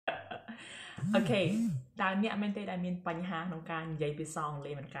Okay តើអ្នកមែនទេដែលមានបញ្ហាក្នុងការនិយាយភាសាអង់គ្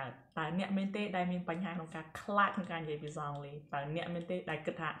លេសមិនកើតតើអ្នកមែនទេដែលមានបញ្ហាក្នុងការខ្លាចក្នុងការនិយាយភាសាអង់គ្លេសតើអ្នកមែនទេដែល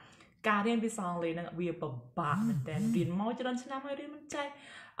គិតថាការរៀនភាសាអង់គ្លេសហ្នឹងវាពិបាកមែនតើរៀនមកច្រើនឆ្នាំហើយរៀនមិនចេះ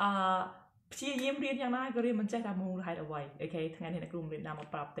ព្យាយាមរៀនយ៉ាងណាក៏រៀនមិនចេះតែមូលហេតុអ្វីអូខេថ្ងៃនេះអ្នកគ្រូមេរៀនមក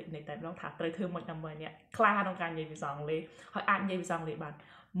ប្រាប់តិចតែម្ដងថាត្រូវធ្វើមិនដើម្បីអ្នកខ្លាចក្នុងការនិយាយភាសាអង់គ្លេសហើយអាចនិយាយភាសាអង់គ្លេសបាន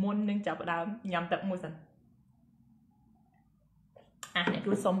មុននឹងចាប់ផ្ដើមញ៉ាំទឹកមួយសិនអ្នកគ្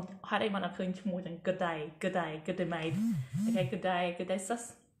រូសុំហេតុអីបានអត់ឃើញឈ្មោះចឹងgood day mate អូខេ good day sis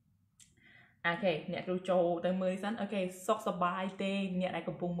អូខេអ្នកគ្រូចូលទៅមើលសិនអូខេសុខសប្បាយទេអ្នកដែល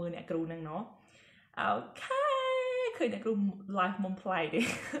កំពុងមើលអ្នកគ្រូហ្នឹងណោះអូខេឃើញអ្នកគ្រូ live មុំផ្លែទេ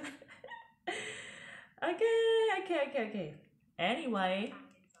អូខេ anyway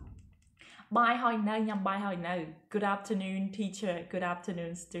បាយហើយនៅញ៉ាំបាយហើយនៅ Good afternoon teacher Good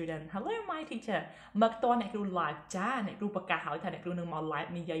afternoon student Hello my teacher មកតអ្នកគ្រូ live ចាអ្នកគ្រូប្រកាសហើយថាអ្នកគ្រូនឹងមក live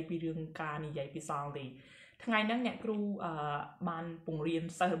និយាយពីរឿងការនិយាយភាសាអង់គ្លេសថ្ងៃហ្នឹងអ្នកគ្រូបានពង្រៀន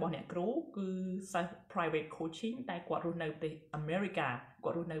សិស្សរបស់អ្នកគ្រូគឺសិស្ស private coaching តែគាត់រស់នៅប្រទេសអាមេរិកគា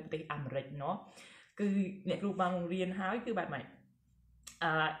ត់រស់នៅប្រទេសអាមេរិកណោះគឺអ្នកគ្រូបានបង្រៀនហើយគឺបែបម៉េច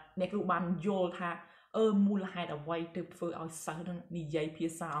អ្នកគ្រូបានយល់ថាមូលហេតុអ្វីទើបធ្វើឲ្យសិស្សនឹងនិយាយភា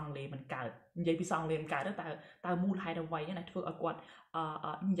សាអង់គ្លេសមិនកើតនិយាយភាសាអង់គ្លេសមិនកើតតើមូលហេតុអ្វីណាធ្វើឲ្យគាត់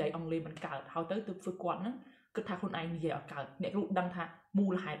និយាយអង់គ្លេសមិនកើតហើយទៅទើបធ្វើគាត់ហ្នឹងគិតថាខ្លួនឯងនិយាយឲ្យកើតអ្នកគ្រូដឹងថាមូ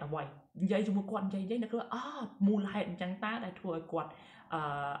លហេតុអ្វីនិយាយជាមួយគាត់និយាយអ្នកគ្រូមូលហេតុអញ្ចឹងតាដែលធ្វើឲ្យគាត់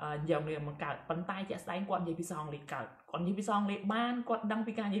និយាយអង់គ្លេសមិនកើតប៉ុន្តែជាក់ស្ដែងគាត់និយាយភាសាអង់គ្លេសកើតគាត់និយាយភាសាអង់គ្លេសបានគាត់ដឹង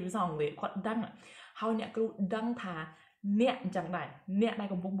ពីការនិយាយភាសាអង់គ្លេសគាត់ដឹងហើយអ្នកគ្រូដឹងថាអ្នកអញ្ចឹងដែរអ្នកដែល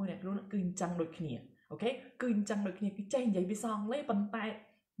កំពុងមើលអ្នកគ្រូគឺអញ្ចឹងដូចគ្នាអូខេគឺអញ្ចឹងដូចគ្នាគឺចេះនិយាយភាសាអង់គ្លេសប៉ុន្តែ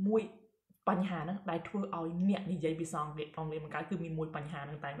មួយបញ្ហាហ្នឹងដែលធ្វើឲ្យអ្នកនិយាយភាសាអង់គ្លេសមិនកើតគឺមានមួយបញ្ហាហ្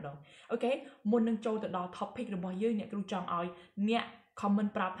នឹងតែម្ដងអូខេមុននឹងចូលទៅដល់ topic របស់យើងអ្នកគ្រូចង់ឲ្យអ្នក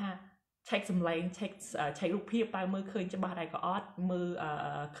comment ប្រាប់ថា check សំឡេង check រូបភាពតើមើលឃើញច្បាស់ដែរក៏អត់មើល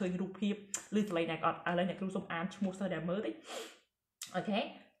ឃើញរូបភាពឬសំឡេងដែរក៏អត់ឥឡូវអ្នកគ្រូសូមអានឈ្មោះសិស្សដែលមើលតិចអូខេ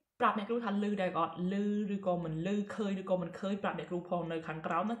ប្រាប់អ្នកគ្រូថាលឺដែរក៏អត់លឺឬក៏មិនលឺឃើញឬក៏មិនឃើញប្រាប់អ្នកគ្រូផងនៅខាង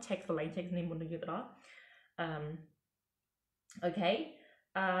ក្រោមណា check សំឡេង check នេះមុននឹងយើងទៅដល់okay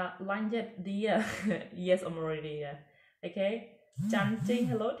Lanjut dia yes I'm already there okay ចាំជីង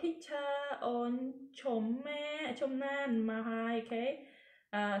hello teacher អូនឈុំម៉ែឈុំណានមកហើយ okay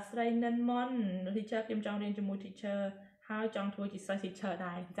ស្រីនិនមុន teacher ខ្ញុំចង់រៀនជាមួយ teacher ហើយចង់ធ្វើជាសិស្ស teacher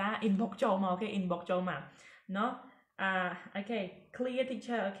ដែរចា inbox ចូលមក okay inbox ចូលមកเนาะokay clear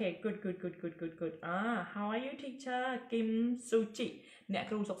teacher okay good how are you teacher Kim Suchi អ្នក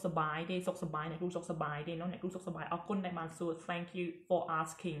គ្រូសុខសប្បាយទេសុខសប្បាយអ្នកគ្រូសុខសប្បាយទេเนาะអ្នកគ្រូសុខសប្បាយអរគុណដែលបានសួរ thank you for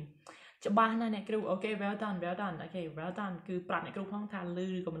asking ច្បាស់ណាស់អ្នកគ្រូ okay well done okay well done គឺប្រាប់អ្នកគ្រូផងថាលឺ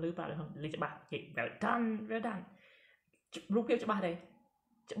ក៏មិនលឺប្រាប់លឺច្បាស់ okay well done រូបភាពច្បាស់ទេ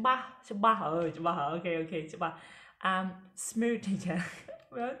ច្បាស់ច្បាស់okay ច្បាស់smooth teacher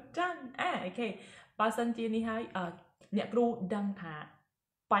well done okay បើសិនជានេះហើយអ្នកគ្រូដឹងថា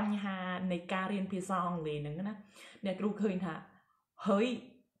បញ្ហានៃការរៀនភាសាអង់គ្លេសហ្នឹងណាអ្នកគ្រូឃើញថាហើយ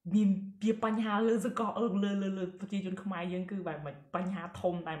មានវាបញ្ហាលើសកលលើប្រជាជនខ្មែរយើងគឺបែបមិនបញ្ហា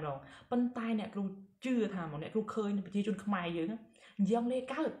ធំតែម្ដងប៉ុន្តែអ្នកគ្រូជឿថាមកអ្នកគ្រូឃើញប្រជាជនខ្មែរយើងនិយាយអង់គ្លេស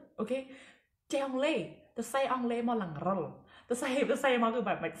កើតអូខេចេះអង់គ្លេសទៅសេអង់គ្លេសមកឡើងរិលទៅសេមកគឺ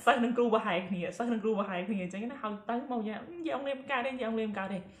បែបមិនសិស្សនឹងគ្រូប្រហែលគ្នាអញ្ចឹងណាហើយទៅមកនិយាយអង់គ្លេសមិនកើត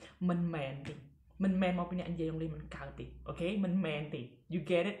ទេមិនមែនទេមិនមែនមកពីអ្នកនិយាយអង់គ្លេសមិនកើតទេអូខេមិនមែនទេ you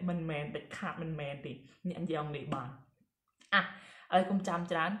get it មិនមែនដាច់ខាតមិនមែនទេអ្នកនិយាយអង់គ្លេសបានហើយកុំចាំ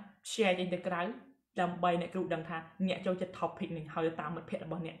ច្រើន share ចេញទៅក្រៅដើម្បីអ្នកគ្រូដឹងថាអ្នកចូលចិត្ត topic នេះហើយតាមមិត្តភ័ក្តិរ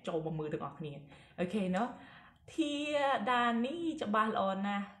បស់អ្នកចូលមកមើលទាំងអស់គ្នាអូខេណោះធាដានេះច្បាស់ល្អ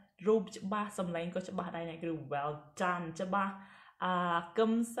ណាស់រូបច្បាស់សំឡេងក៏ច្បាស់ដែរអ្នកគ្រូ well done ច្បាស់កឹ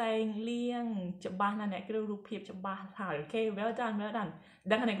មសែងលៀងច្បាស់ណាស់អ្នកគ្រូរូបភាពច្បាស់ហើយអូខេ well done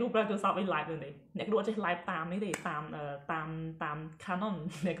ដឹងថាអ្នកគ្រូប្រើទូរស័ព្ទឲ្យ live ទេអ្នកគ្រូអត់ចេះ live តាមនេះទេតាម Canon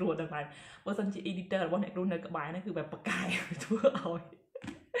អ្នកគ្រូអត់ដឹង live បើសិនជា editor របស់អ្នកគ្រូនៅក្បែរហ្នឹងគឺបែបបកាយធ្វើឲ្យ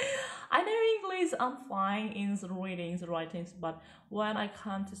I know English I'm fine in readings writings but when I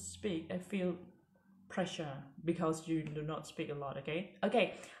come to speak I feel pressure because you do not speak a lot okay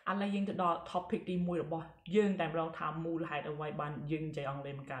ឥឡូវយើងទៅដល់ topic ទី1របស់យើងតែម្ដងថាមូលហេតុអ្វីបានយើងនិយាយអង់គ្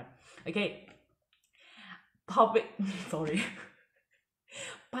លេសមិនកើត okay topic sorry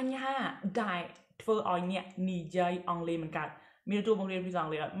បញ្ហាដែលធ្វើឲ្យអ្នកនិយាយអង់គ្លេសមិនកើតមានទទួលបង្រៀនភាសាអង់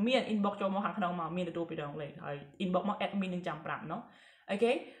គ្លេសអត់មាន inbox ចូលមកខាងក្នុងមកមានទទួលពីអង់គ្លេសហើយ inbox មក admin នឹងចាំប្រាប់ណោះអូ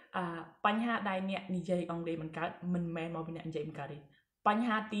ខេបញ្ហាដែលអ្នកនិយាយអង់គ្លេសមិនកើតមិនមែនមកពីអ្នកនិយាយមិនកើតទេបញ្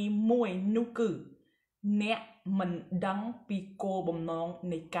ហាទី1នោះគឺអ្នកមិនដឹងពីគោលបំណង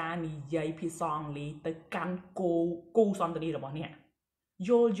នៃការនិយាយភាសាអង់គ្លេសទៅកាន់គូសន្ទនារបស់អ្នក យ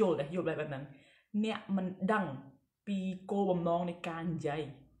ល់បែបហ្នឹងអ្នកមិនដឹងពីគោលបំណងនៃការនិយាយ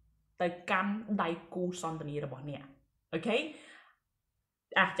ទៅកាន់ដៃគូសន្ទនារបស់អ្នកអូខេ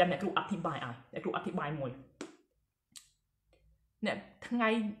ចាំអ្នកគ្រូអធិប្បាយឲ្យអ្នកគ្រូអធិប្បាយមួយអ្នកថ្ងៃ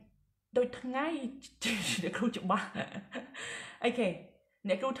ដូចថ្ងៃអ្នកគ្រូច្បាស់អូខេ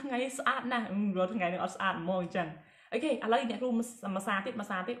អ្នកគ្រូថ្ងៃស្អាតណាស់រាល់ថ្ងៃនឹងអត់ស្អាតហ្មងអញ្ចឹងអូខេឥឡូវអ្នកគ្រូមួយសារ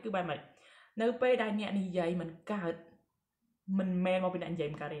ទៀតគឺបែបម៉េចនៅពេលដែលអ្នកនិយាយមិនកើតមិនមែនមកពីអ្នកនិយាយ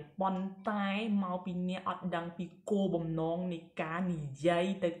មិនកើតទេប៉ុន្តែមកពីអ្នកអត់ដឹងពីគោលបំណងនៃការនិយាយ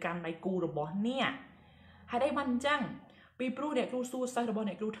ទៅកាន់ដៃគូរបស់អ្នកហេតុអីបានអញ្ចឹងពីព្រោះអ្នកគ្រូសួរសិស្សរបស់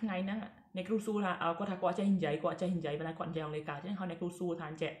អ្នកគ្រូថ្ងៃហ្នឹងអ្នកគ្រូសួរថាគាត់ចេះនិយាយប៉ុន្តែគាត់និយាយអង់គ្លេសកើតអញ្ចឹងហើយអ្នកគ្រូសួរថា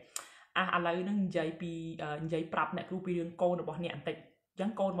អញ្ចឹងឥឡូវហ្នឹងនិយាយប្រាប់អ្នកគ្រូពីរឿងកូនរបស់អ្នកបន្តិចអញ្ចឹង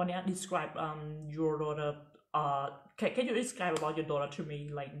កូនរបស់អ្នក describe your daughter can you describe about your daughter to me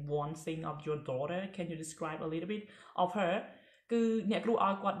like one thing of your daughter can you describe a little bit of her គឺអ្នកគ្រូ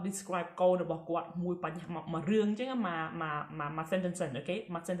ឲ្យគាត់ describe កូនរបស់គាត់មួយបញ្ហាមួយរឿងអញ្ចឹងមក sentence អូខេ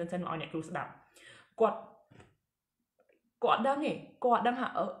មក sentence មកឲ្យអ្នកគ្រូស្ដាប់គាត់អត់ដឹងទេគាត់អត់ដឹងថា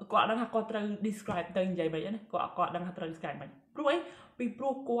គាត់ត្រូវ describe ទៅនិយាយមិនណាគាត់អត់ដឹងថាត្រូវ describe មិនព្រោះអីពីព្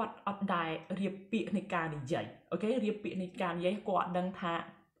រោះគាត់អត់ដែលរៀបពាក្យនៃការនិយាយអូខេរៀបពាក្យនៃការនិយាយគាត់អត់ដឹងថា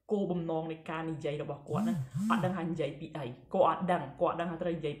គោលបំណងនៃការនិយាយរបស់គាត់ហ្នឹងអត់ដឹងថានិយាយពីអីគាត់អត់ដឹងថាត្រូ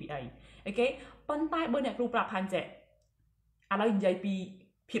វនិយាយពីអីអូខេប៉ុន្តែបើអ្នកគ្រូប្រាប់ថាអញ្ចឹងឥឡូវនិយាយពី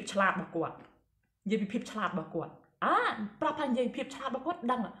ភាពឆ្លាតរបស់គាត់និយាយពីភាពឆ្លាតរបស់គាត់ប្រាប់ថានិយាយពីភាពឆ្លាតរបស់គាត់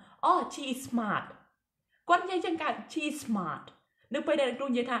ដឹងshe is smart គាត់និយាយចឹងកើត she is smart នៅពេលដែលអ្នកគ្រូ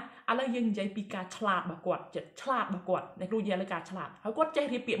និយាយថាឥឡូវយើងនិយាយពីការឆ្លាតរបស់គាត់ចិត្តឆ្លាតរបស់គាត់អ្នកគ្រូនិយាយលើការឆ្លាតហើយគាត់ចេះ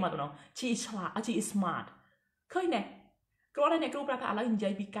រៀបពាក្យមកទៅ she is ឆ្លាត she is smart ឃើញទេគាត់អ្នកគ្រូប្រាប់ថាឥឡូវនិយា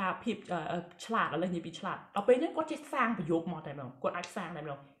យពីការភាពឆ្លាតឥឡូវនិយាយពីឆ្លាតដល់ពេលនេះគាត់ចេះសាងប្រយោគមកតែម្ដងគាត់អាចសាងតែម្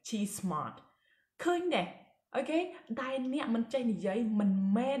ដង she is smart ឃើញទេអូខេតែអ្នកមិនចេះនិយាយមិន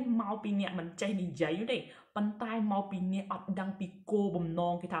មែនមកពីអ្នកមិនចេះនិយាយទេប៉ុន្តែមកពីអ្នកអត់ដឹងពីគោលបំណ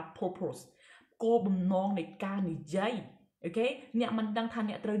ងគេថា purpose គោលបំណងនៃការនិយាយអូខេអ្នកមិនដឹងថា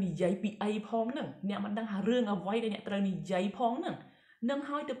អ្នកត្រូវនិយាយពីអីផងហ្នឹងអ្នកមិនដឹងថារឿងអ្វីដែលអ្នកត្រូវនិយាយផងហ្នឹងនឹង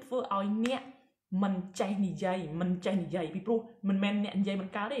ហើយទៅធ្វើឲ្យអ្នកមិនចេះនិយាយពីព្រោះមិនមែនអ្នកនិយាយមិន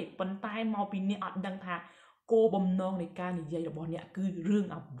កើតទេប៉ុន្តែមកពីអ្នកអត់ដឹងថាគោលបំណងនៃការនិយាយរបស់អ្នកគឺរឿង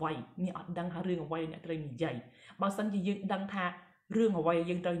អ្វីអ្នកអត់ដឹងថារឿងអ្វីអ្នកត្រូវនិយាយបើសិនជាយើងដឹងថារឿងអ្វី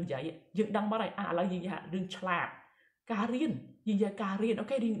យើងត្រូវនិយាយយើងដឹងបាត់ហើយឥឡូវយើងនិយាយរឿងឆ្លាតការរៀនយើងនិយាយការរៀនអូ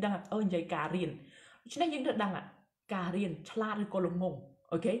ខេយើងដឹងនិយាយការរៀនដូច្នេះយើងត្រូវដឹងការរៀនឆ្លាតឬក៏ល្ងង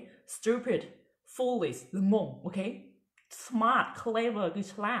អូខេ stupid foolish ល្ងងអូខេ smart clever គឺ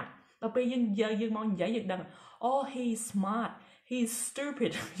ឆ្លាតដល់ពេលយើងមកនិយាយយើងដឹង he's smart he's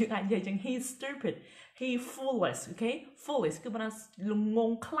stupid យើងអាចនិយាយចឹង he's stupid he foolish អូខេ foolish គឺបានល្ង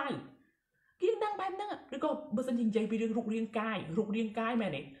ងខ្លៅយើងដឹងបែបហ្នឹងឬក៏បើសិនជានិយាយពីរឿងរូបរាងកាយមែ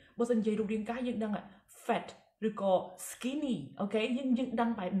នទេបើសិននិយាយរូបរាងកាយយើងដឹង fat ឬក៏ skinny អូខេយើងដឹង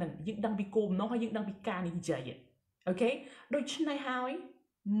បែបហ្នឹងយើងដឹងពីគោលបំណងហើយយើងដឹងពីការនិយាយអូខេដូច្នេះហើយ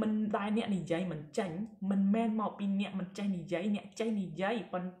មិនដែលអ្នកនិយាយមិនចាញ់មិនមែនមកពីអ្នកមិនចេះនិយាយអ្នកចេះនិយាយ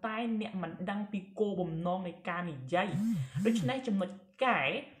ប៉ុន្តែអ្នកមិនដឹងពីគោលបំណងនៃការនិយាយដូច្នេះចំណុចកែ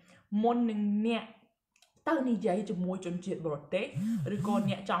មុននឹងអ្នកទៅនិយាយជាមួយជនជាតិបរទេសឬក៏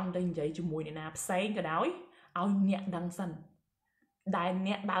អ្នកចង់ទៅនិយាយជាមួយអ្នកណាផ្សេងក៏ដោយឲ្យអ្នកដឹងសិនដែល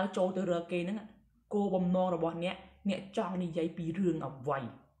អ្នកដើរចូលទៅរកគេហ្នឹងគោលបំណងរបស់អ្នកចង់និយាយពីរឿងអ្វី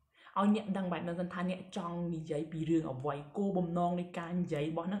ឲ្យអ្នកដឹងបែបហ្នឹងថាអ្នកចង់និយាយពីរឿងអ្វីគោលបំណងនៃការនិយាយ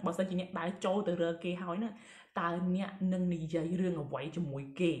របស់ហ្នឹងបើសិនជាអ្នកដើរចូលទៅរកគេហើយហ្នឹងតើអ្នកនឹងនិយាយរឿងអ្វីជាមួយ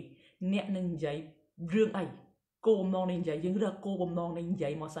គេអ្នកនឹងនិយាយរឿងអីគោលបំណងនៃនិយាយយើងរកគោលបំណងនៃនិយា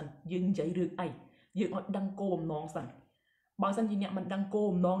យមកសិនយើងនិយាយរឿងអីយើងអត់ដឹងគោលបំណងសិនបើសិនជាអ្នកមិនដឹងគោល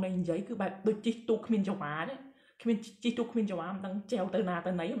បំណងនៃនិយាយគឺបែបដូចជិះទូកគ្មានចង្វាទេគ្មានជិះទូកគ្មានចង្វាមិនដឹងចែវទៅណា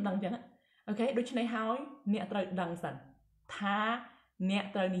ទៅណីមិនដឹងអញ្ចឹងអូខេដូច្នេះហើយអ្នកត្រូវដឹងសិនថាអ្នក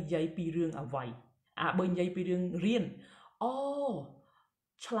ត្រូវនិយាយពីរឿងអ្វីបើនិយាយពីរឿងរៀន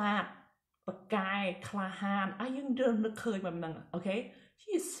ឆ្លាតបកែក្លាហានយើងនឹកឃើញបែបហ្នឹងអូខេ she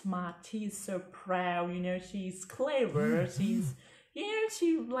is smart she is so proud she's clever she's she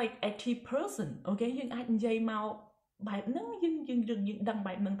like active person អូខេយើងអាចនិយាយមកបែបហ្នឹងយើងដឹង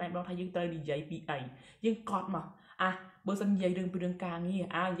បែបហ្នឹងតែម្ដងថាយើងត្រូវនិយាយពីអីយើងកត់មកបើសិននិយាយរឿងពីរឿងការងារ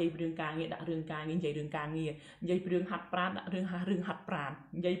និយាយពីរឿងការងារដាក់រឿងការងារនិយាយរឿងការងារនិយាយពីរឿងហាត់ប្រាណដាក់រឿងហាត់ប្រាណ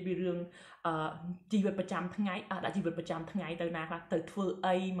និយាយពីរឿងជីវិតប្រចាំថ្ងៃដាក់ជីវិតប្រចាំថ្ងៃទៅណាខ្លះទៅធ្វើ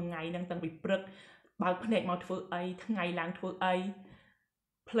អីមួយថ្ងៃហ្នឹងតាំងពីព្រឹកបើកភ្នែកមកធ្វើអីថ្ងៃឡើងធ្វើអី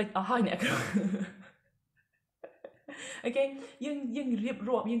ភ្លេចអស់ហើយអ្នកគ្រូអូខេយើងរៀប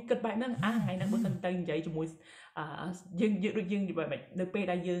រាប់យើងគិតបែបហ្នឹងថ្ងៃហ្នឹងបើសិនទៅនិយាយជាមួយយើងដូចយើងនិយាយបែបនៅពេល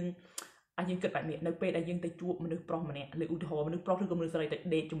ដែលយើង យើងគិតបែបនេះនៅពេលដែលយើងទៅជួបមនុស្សប្រុសម្នាក់ឬឧទាហរណ៍មនុស្សប្រុសឬក៏មនុស្សស្រីទៅ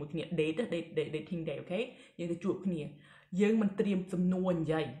date ជាមួយគ្នា dating day អូខេយើងទៅជួបគ្នាយើងមិនត្រៀមសំណួរនិ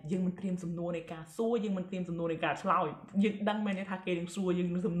យាយយើងមិនត្រៀមសំណួរនៃការសួរយើងមិនត្រៀមសំណួរនៃការឆ្លើយយើងដឹងមែនទេថាគេនឹងសួរយើង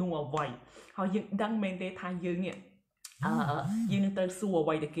នឹងសំណួរអ្វីហើយយើងដឹងមែនទេថាយើងនេះយើងនឹងត្រូវសួរអ្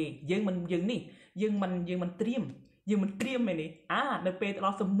វីទៅគេយើងមិនត្រៀមមែនទេនៅពេលទៅដ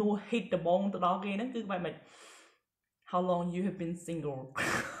ល់សំណួរ hit ដំបងទៅដល់គេហ្នឹងគឺបែបម៉េច How long you have been single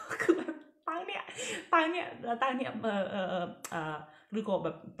គឺបែបតើអ្នកឬក៏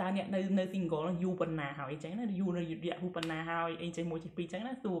បែបតើអ្នកនៅ single យូរប៉ុណ្ណាហើយអញ្ចឹងណាយូរនៅរយៈប៉ុណ្ណាហើយអីចេះ1ចេះ2អញ្ចឹង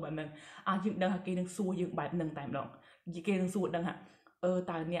ណាសួរបែបហ្នឹងយើងដឹងថាគេនឹងសួរយើងបែបហ្នឹងតែម្ដងគេនឹងសួរដឹងថា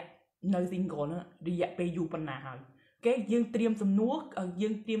តើអ្នកនៅ single ហ្នឹងរយៈពេលយូរប៉ុណ្ណាហើយគេយើងត្រៀមសំណួរ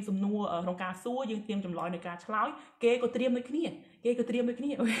ក្នុងការសួរយើងត្រៀមចម្លើយในការឆ្លើយគេក៏ត្រៀមដូចគ្នាគេត្រៀមដូចគ្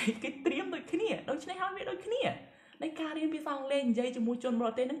នាដូច្នេះហើយវាដូចគ្នាในការរៀនភាសាអង់គ្លេសនិយាយជាមួយជនបរ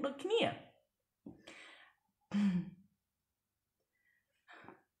ទេសនឹងដូចគ្នា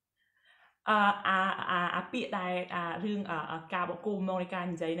ពាក្យដែលរឿងការបកគោលបំណងនៃការ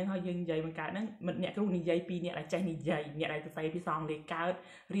និយាយហ្នឹងហើយយើងនិយាយបង្កើតហ្នឹងអ្នកគ្រូនិយាយពីអ្នកដែលចេះនិយាយអ្នកដែលសរសេរភាសាអង់គ្លេសកើត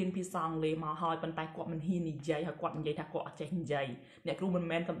រៀនភាសាអង់គ្លេសមកហើយប៉ុន្តែគាត់មិនហ៊ាននិយាយហើយគាត់និយាយថាគាត់អត់ចេះនិយាយអ្នកគ្រូមិន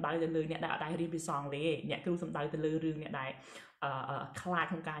មែនសំដៅទៅលើអ្នកដែលអត់ដែររៀនភាសាអង់គ្លេសអ្នកគ្រូសំដៅទៅលើរឿងអ្នកដែលខ្លាច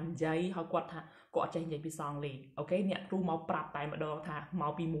ក្នុងការនិយាយហើយគាត់ថាគាត់អត់ចេះនិយាយភាសាអង់គ្លេសអូខេអ្នកគ្រូមកប្រាប់តែម្ដងថាម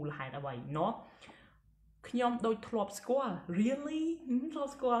កពីមូលហេតុអ្វីណោះខ្ញុំដូចធ្លាប់ស្គាល់ really ធ្លា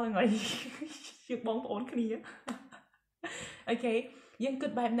ប់ស្គាល់ហ្នឹងហើយជាបងប្អូនគ្នាអូខេយើងគិ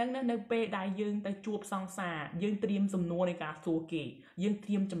តបែបហ្នឹងណានៅពេលដែលយើងទៅជួបសង្សារយើងត្រៀមសំណួរនៃការសួរគេយើងត្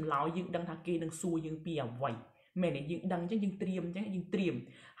រៀមចម្លើយយើងដឹងថាគេនឹងសួរយើងពីអ្វីមែនទេយើងដឹងអញ្ចឹងយើងត្រៀម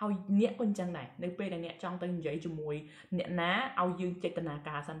ហើយអ្នកក៏អញ្ចឹងដែរនៅពេលដែលអ្នកចង់ទៅនិយាយជាមួយអ្នកណាឲ្យយើងចេតនា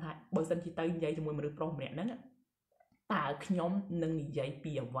ការសិនថាបើសិនជាទៅនិយាយជាមួយមនុស្សប្រុសម្នាក់ហ្នឹងតើខ្ញុំនឹងនិយាយ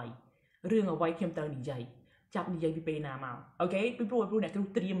ពីអ្វីរឿងអ្វីខ្ញុំត្រូវនិយាយចាប់និយាយពីពេលណាមកអូខេពីព្រោះអ្នកគ្រូ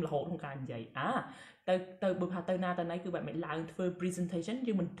ត្រៀមរហូតក្នុងការនិយាយទៅបើថាទៅណាទៅណីគឺបែបមិនឡើងធ្វើ presentation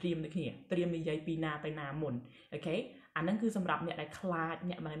យើងមិនត្រៀមដូចគ្នាត្រៀមនិយាយពីណាទៅណាមុនអូខេអាហ្នឹងគឺសម្រាប់អ្នកដែលខ្លាច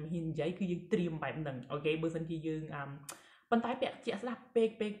អ្នកមិនហ៊ាននិយាយគឺយើងត្រៀមបែបហ្នឹងអូខេបើសិនជាយើងប៉ុន្តែពាក្យជាក់ស្ដាប់ពេល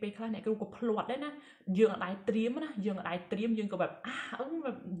ខ្លះអ្នកគ្រូក៏ភ្លាត់ដែរណាយើងអត់ដែរត្រៀមណាយើងក៏បែប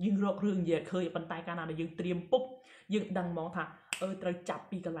បែបយើងរករឿងនិយាយឃើញប៉ុន្តែកាលណាដែលយើងត្រៀមពុបយើងដឹងហ្មងថាត្រូវចាប់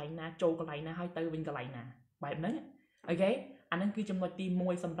ពីកន្លែងណាចូលកន្លែងណាហើយទៅវិញកន្លែងណាបែបហ្នឹងអូខេអាហ្នឹងគឺចំណុចទី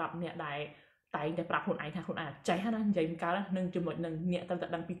1សម្រាប់អ្នកដែលតែងតែប្រាប់ខ្លួនឯងថាខ្លួនឯងចេះណានិយាយមិនកើតនឹងចំណុចហ្នឹងអ្នកត្រូវតែ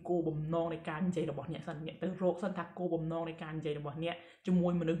ដឹងពីគោលបំណងនៃការនិយាយរបស់អ្នកសិនអ្នកទៅរកសិនថាគោលបំណងនៃការនិយាយរបស់អ្នកជាមួ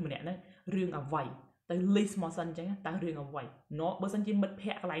យមនុស្សម្នាក់ហ្នឹងរឿងអ្វីទៅ list មកសិនអញ្ចឹងតើរឿងអ្វីបើសិនជាមិត្ត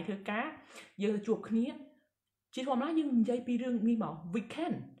ភ័ក្តិកន្លែងធ្វើការយើងទៅជួបគ្នាជាធម្មតាយើងនិយាយពីរឿងនេះមក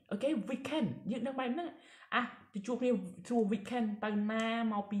weekend អូខេ weekend យើងដឹងបែបហ្នឹងទៅជួបគ្នាជួប weekend ទៅណា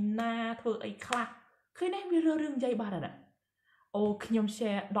មកពីណាធ្វើអីខ្លះឃើញទេវារឿងនិយាយបាត់ហើយណាអូខ្ញុំ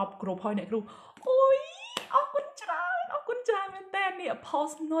share 10 group ហើយអ្នកគ្រូអូយអរគុណច្រើនមែនតើនេះ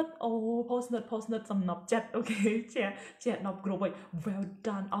post note សំណប់ចិត្តអូខេ share 10 group ហើយ well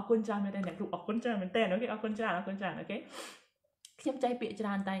done អរគុណច្រើនមែនតើអ្នកគ្រូអរគុណច្រើនមែនតើអូខេអរគុណច្រើនអូខេខ្ញុំចេះពាក្យច្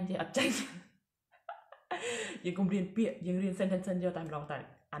រើនតែនិយាយអត់ចេះយើងកុំរៀនពាក្យយើងរៀន sentence យកតែម្ដងតែ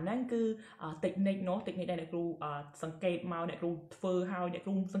អាហ្នឹងគឺ technique ដែលអ្នកគ្រូសង្កេតមកអ្នកគ្រូធ្វើហើយអ្នកគ្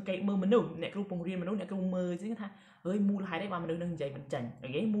រូសង្កេតមើលមនុស្សអ្នកគ្រូបង្រៀនមនុស្សអ្នកគ្រូមើលអញ្ចឹងថាមូលហេតុអីបានមនុស្សនឹងនិយាយមិនចាញ់អូ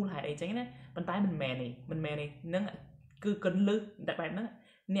ខេមូលហេតុអីអញ្ចឹងណាប៉ុន្តែមិនមែនទេហ្នឹងគឺគន្លឹះតែបែបហ្នឹង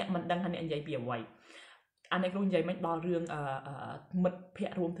អ្នកមិនដឹងថាអ្នកនិយាយពីអ្វីអ្នកគ្រូនិយាយមិនដល់រឿងមិត្តភ័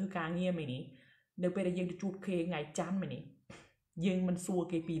ក្តិរួមធ្វើការងារមែននេះនៅពេលដែលយើងទៅជួបគេថ្ងៃច័ន្ទមែននេះយើងមិនសួរ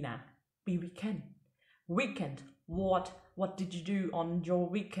គេពីណាពី weekend what did you do on your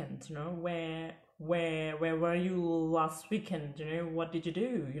weekend you know where were you last weekend you know what did you do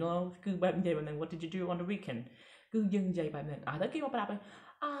you know គឺបែបនិយាយបែបហ្នឹង what did you do on the weekend គឺយើងនិយាយបែបហ្នឹងតែគេមកប្រាប់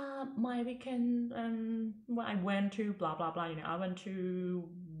my weekend I went to blah blah blah you know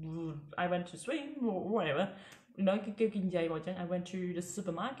I went to swim or whatever you know គេនិយាយមកអញ្ចឹង I went to the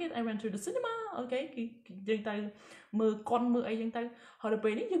supermarket I went to the cinema អូខេគេយើងទៅមើលកុនមើលអីអញ្ចឹងទៅហើយដល់ពេ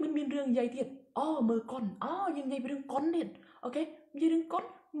លនេះយើងមិនមានរឿងនិយាយទៀតមើលកុនយើងនិយាយពីរឿងកុនទៀតអូខេនិយាយរឿងកុន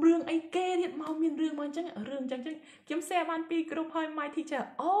រឿងអីគេទៀតមកមានរឿងមកអញ្ចឹងរឿងអញ្ចឹងខ្ញុំ share បានពីក្រុមហើយ my teacher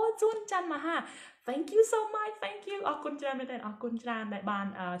សួនច័ន្ទមហា thank you so much thank you អរគុណច្រើនមែនតើអរគុណច្រើនដែលបាន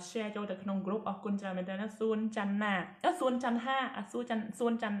share ចូលទៅក្នុង group អរគុណច្រើនមែនតើសួនច័ន្ទណាសួនច័ន្ទហាសួនច័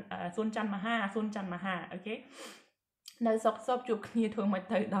ន្ទមហាអូខេនៅសុកជួបគ្នាធ្វើមិន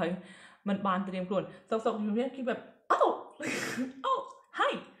ទៅដោយមិនបានត្រៀមខ្លួនសុកជំរាបគឺបែប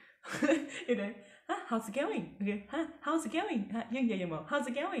hi you know how's it going okay how's it going dương vậy mà how's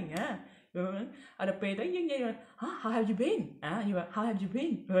it going ở đợt về tới dương vậy rồi how have you been như vậy how have you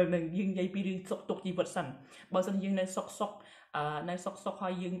been rồi mình dương vậy bị dương sọc tục chi vật sẵn bao giờ dương này sọc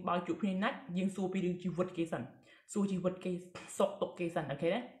hỏi dương bao chụp hình nát dương xua bị dương chi vật kia sẵn xua chi vật kia sọc tục kia sẵn ok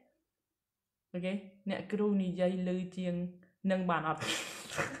đấy ok nè kêu ni dây lư chiêng nâng bàn ọt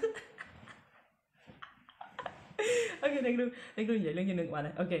ok nè kêu dây lư chiêng nâng bàn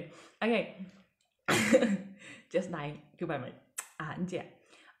này ok just này cứ bài mày anh chị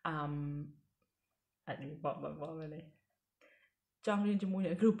bỏ về đây trong liên chung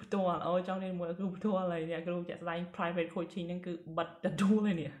này group tour trong liên một group tour này nè groupจะ slide private coaching นั่นคือบัตรจะดูเล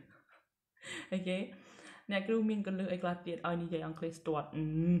ยเนี่ยโอเคnè group មានកលឹះអីខ្លះទៀតឲ្យនិយាយអង់គ្លេសស្ទាត់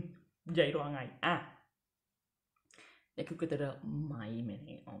និយាយរាល់ថ្ងៃnè group គឺទៅរកម៉ៃមែន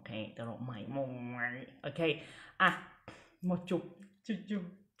អូខេទៅរកម៉ៃមកម៉ៃអូខេមកជប់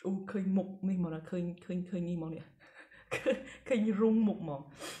អូឃើញមុខនេះមកឃើញនេះមកនេះឃើញរុងមុខមក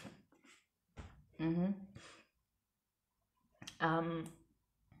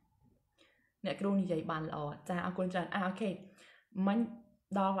អ្នកគ្រូនិយាយបានល្អចាអរគុណច្រើនអូខេមិញ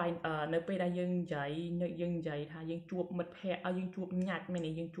ដល់ហើយនៅពេលដែលយើងនិយាយថាយើងជួបមិត្តភ័ក្តិឲ្យយើងជួបញ៉ាច់មែន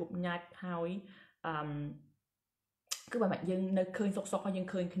ទេយើងជួបញ៉ាច់ហើយគឺបើមិនយើងនៅឃើញសុកហើយយើង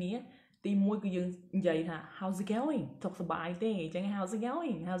ឃើញគ្នាទី1គឺយើងនិយាយថា how's it going សុខសប្បាយទេអញ្ចឹង how's it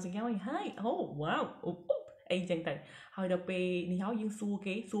going hi oh wow អីចឹងទៅហើយដល់ពេលនេះហើយយើងសួ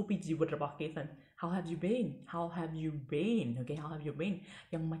រពីជីវិតរបស់គេសិនhow have you been okay how have you been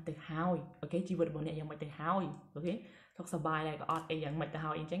យ៉ាងម៉េចទៅហើយអូខេជីវិតរបស់អ្នកយ៉ាងម៉េចទៅហើយអូខេសុខសប្បាយដែរក៏អត់អីយ៉ាងម៉េចទៅ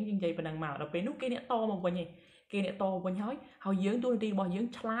ហើយអញ្ចឹងយើងនិយាយប៉ុណ្ណឹងមកដល់ពេលនោះគេអ្នកតមកវិញហើយយើងតួនាទីរបស់យើង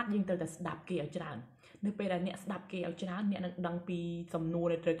ឆ្លាតយើងត្រូវតែស្ដាប់គេឲ្យច្រើននៅពេលដែលអ្នកស្ដាប់គេឲ្យច្រើនអ្នកនឹងដឹងពីសំណួរ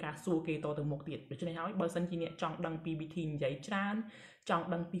ដែលត្រូវការសួរគេតទៅមុខទៀតដូច្នេះហើយបើសិនជាអ្នកចង់ដឹងពីវិធីនិយាយច្រើនចង់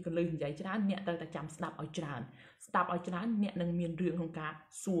ដឹងពីកលឹះនិយាយច្រើនអ្នកត្រូវតែចាំស្ដាប់ឲ្យច្រើនអ្នកនឹងមានរឿងក្នុងការ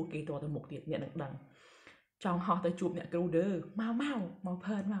សួរគេតទៅមុខទៀតអ្នកនឹងដឹងចង់ហោះទៅជួបអ្នកគ្រូដើមក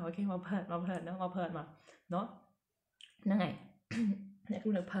ភើតមកអូខេមកភើតមកណោះហ្នឹងហើយអ្នកគ្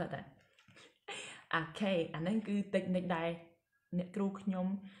រូនៅភើតតែអូខេអាហ្នឹងគឺតិចនិចដែរអ្នកគ្រូខ្ញុំ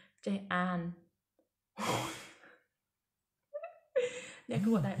ចេះអានអ្នកគ្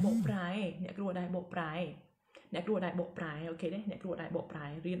រូអត់ដែរបកប្រែអូខេទេអ្នកគ្រូអត់ដែរបកប្រែ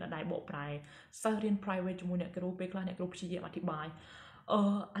រៀនអត់ដែរបកប្រែសិស្សរៀន private ជាមួយអ្នកគ្រូពេលខ្លះអ្នកគ្រូព្យាយាមអធិប្បាយ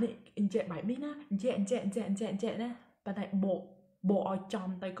អានេះអញ្ចេះបែបនេះណាអញ្ចេះណាប៉ុន្តែបកឲ្យចំ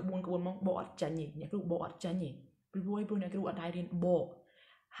ទៅក្បួនមកបកអត់ចាញ់ទេអ្នកគ្រូបកអត់ចាញ់ទេព្រោះអ្នកគ្រូអត់ដែររៀនបក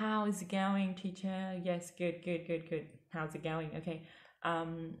how is it going teacher yes good how's it going okay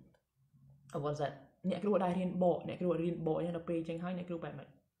what was that អ្នកគ្រូអត់ដែររៀនបកដល់ពេលអញ្ចឹងហើយអ្នកគ្រូបែបម៉េច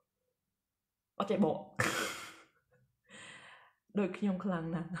អត់ចេះបកដូចខ្ញុំខ្លាំង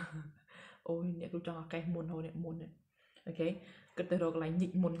ណាស់អូយអ្នកគ្រូចង់ឱកាសមុនអ្នកមុនអូខេគិតទៅរកកន្លែងញិ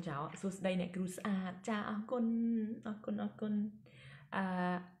ចមុនចោលសួស្ដីអ្នកគ្រូស្អាតចាអរគុណ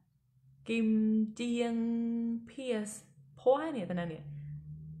គឹមជាងភៀសភ័យនេះតើនេះ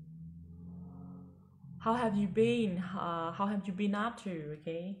how have you been up to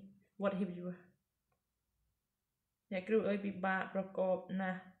okay what have you អ្នកគ្រូអើយពិបាកប្រកប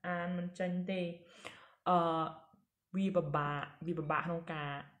ណាស់អានមិនចាញ់ទេវាពិបាកក្នុងកា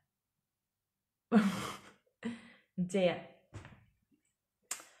រអញ្ចឹង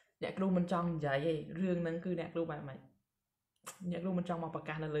អ្នកគ្រូមិនចង់និយាយទេរឿងហ្នឹងគឺអ្នកគ្រូបែបម៉េចអ្នកគ្រូមិនចង់មកប្រ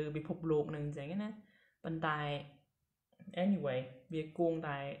កាសនៅលើពិភពលោកហ្នឹងអញ្ចឹងណាប៉ុន្តែ anyway វាគួង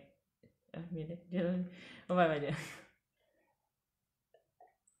តែមានទេយើងបែបម៉េច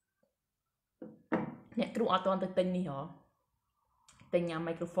អ្នកគ្រូអត់ទាន់ទៅទិញនេះហ៎ទិញញ៉ាំ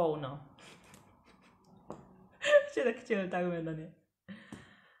microphone ហ៎ជឿតែខ្ជិលទៅមែនទេនេះ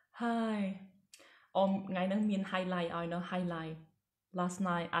ហើយថ្ងៃហ្នឹងមាន highlight ឲ្យនៅ highlight last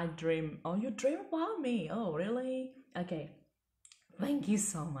night I dream you dream about me really okay thank you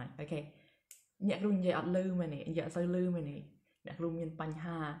so much okay អ្នកគ្រូនិយាយអត់លឺមែនទេនិយាយអត់សូវលឺមែនទេអ្នកគ្រូមានបញ្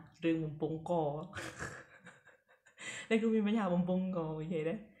ហារឿងបំពង់កអ្នកគ្រូមានបញ្ហាបំពង់កនិយាយ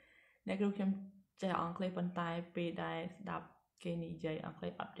ទេអ្នកគ្រូខ្ញុំចេះអង់គ្លេសប៉ុន្តែពេលដែលស្ដាប់គេនិយាយអង់គ្លេ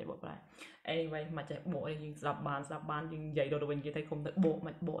សអត់ចេះបកប្រែ anyway មកចេះបកទេយើងស្ដាប់បានយើងនិយាយដល់ទៅវិញគេទៅគុំទៅបក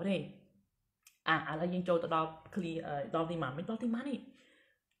មិនបកទេឥឡូវយើងចូលទៅដល់ clear ដល់ទីម៉ានភ្លេចបា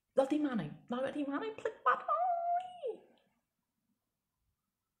ត់ហើយ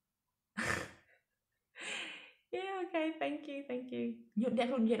yeah okay thank you អ្នក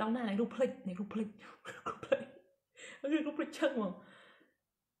គ្រូនិយាយដល់ណាអ្នកគ្រូភ្លេចឈឹងហ្មង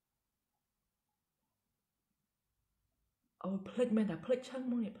ភ្លេចមែនតែភ្លេចឈឹង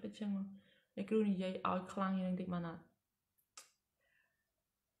ហ្មងអ្នកគ្រូនិយាយឲ្យខ្លាំងយ៉ាងតិចបានអត់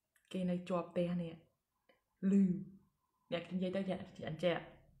គេនៅជាប់ផ្ទះនេះ lư nè dây tới chị anh trẻ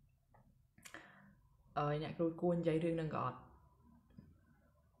nè rồi cuốn dây riêng đừng gọt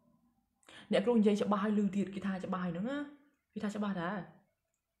nè rồi dây cho bài lư thiệt cái thai cho bài nữa á cái thai cho bài đã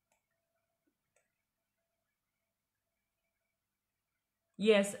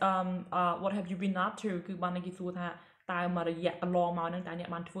yes what have you been up to คือបានគេសួរថាតើមករយៈកន្លងមកហ្នឹងតើអ្នក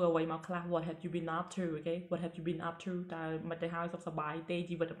បានធ្វើអ្វីមកខ្លះ what have you been up to okay what have you been up to តើមិនទៅហើយសុខសប្បាយទេ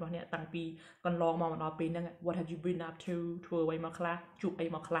ជីវិតរបស់អ្នកតាំងពីកន្លងមកដល់ពេលហ្នឹង what have you been up to ធ្វើអ្វីមកខ្លះជួបអី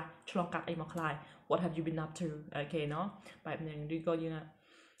មកខ្លះឆ្លងកាត់អីមកខ្លះ what have you been up to okay ណោះបែបហ្នឹងឬក៏យើង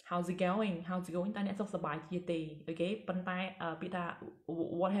how's it going តើអ្នកសុខសប្បាយជាទេ okay ប៉ុន្តែពាក្យថា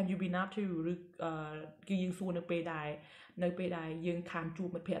what have you been up to ឬគឺយើងសួរនៅពេលដែលយើងខានជួប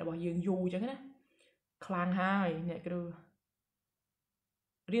មិត្តភ័ក្តិរបស់យើងយូរអញ្ចឹងណាខ្លាំងហើយអ្នកគ្រូ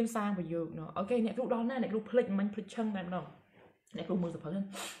រៀនសាងប្រយោគណោះអូខេអ្នកគ្រូដល់ណាអ្នកគ្រូភ្លេចមិនភ្លេចឈឹងតែម្ដងអ្នកគ្រូមើលសភៅហ្នឹង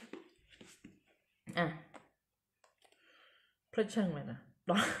ភ្លេចឈឹងមែនណា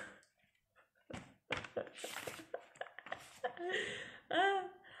ដល់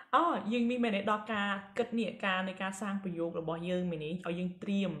យើងមានមែនទេដល់ការគិតនេះការនៃការសាងប្រយោគរបស់យើងមែនទេឲ្យយើងត្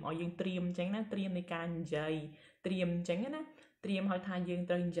រៀមអញ្ចឹងណាត្រៀមនៃការនិយាយត្រៀមអញ្ចឹងណាត្រៀមឲ្យថាយើង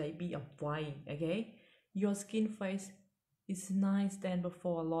ត្រូវនិយាយពីអ្វីអូខេ your skin face is nice than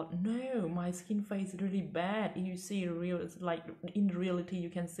before a lot no my skin face is really bad if you see real it's like in reality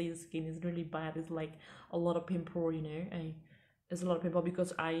you can see the skin is really bad it's like a lot of pimple you know there's a lot of pimple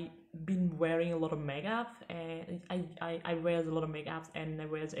because I been wearing a lot of makeup and I wear a lot of makeup and I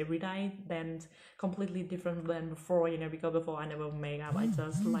wear it every day then completely different than before you know because before I never makeup I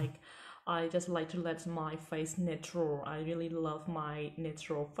just like to let my face natural I really love my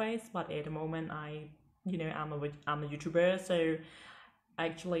natural face but at the moment I'm a YouTuber so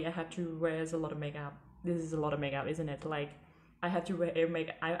actually I have to wear a lot of makeup this is a lot of makeup isn't it like I have to wear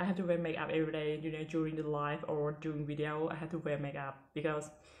I have to wear makeup every day you know during the live or during video I have to wear makeup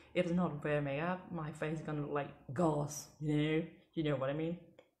because if it's not wear makeup my face is gonna look like gauze you know what I mean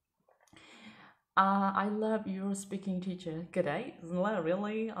I love your speaking teacher good day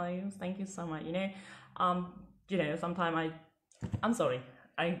really thank you so much you know sometimes I'm sorry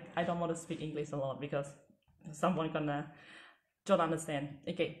I don't want to speak English a lot because someone gonna don't understand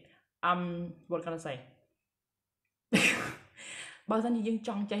okay what can I say បើសិនជាយើងច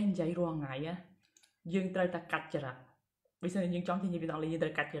ង់ចេះនិយាយរាល់ថ្ងៃយើងត្រូវតែកាត់ចរិតបើសិនជាយើងចង់ចេះនិយាយពីអង់គ្លេសយើងត្រូ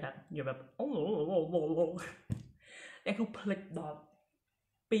វកាត់ចរិតយើងបែបអ្នកគ្រូភ្លេចដល់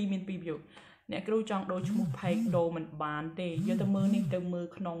មាន2ប្រយោគអ្នកគ្រូចង់ដូរឈ្មោះ page ដូរមិនបានទេយកទៅមើលនេះទៅមើល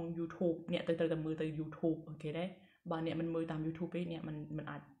ក្នុង YouTube អ្នកទៅមើលទៅ YouTube អូខេទេបើអ្នកមិនមើលតាម YouTube ទេអ្នកមិន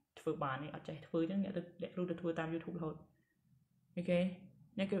អាចធ្វើបានទេអត់ចេះធ្វើអញ្ចឹងអ្នកគ្រូទៅធ្វើតាម YouTube រហូតអូខេ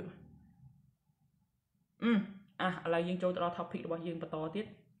អ្នកគ្រូឥឡូវយើងចូលទៅដល់ topic របស់យើងបន្តទៀត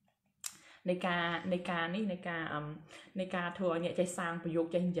នៃការធ្វើឲ្យអ្នកចេះសាងប្រយោគ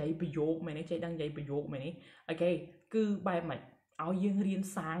ចេះនិយាយប្រយោគមែនទេចេះដឹងនិយាយប្រយោគមែនទេអូខេគឺបែបម៉េចឲ្យយើងរៀន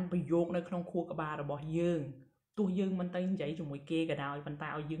សាងប្រយោគនៅក្នុងខួរក្បាលរបស់យើងទោះយើងមិនទៅនិយាយជាមួយគេក៏ដោយប៉ុន្តែ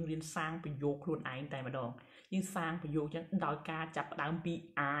ឲ្យយើងរៀនសាងប្រយោគខ្លួនឯងតែម្ដងយើងសាងប្រយោគចឹងដោយការចាប់ផ្ដើមពី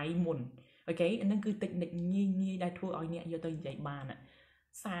I មុនអូខេអានឹងគឺ technique ងាយដែលធ្វើឲ្យអ្នកយកទៅនិយាយបាន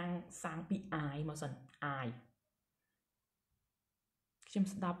សាងពី I មកសិន I ខ្ញុំ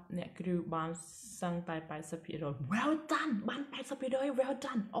ស្ដាប់អ្នកគ្រូបានសឹងតែ 80% well done បាន 80% well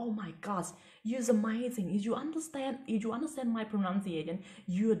done oh my gosh you're amazing if you understand my pronunciation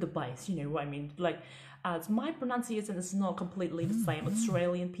you're the best you know what I mean like my pronunciation is not completely the same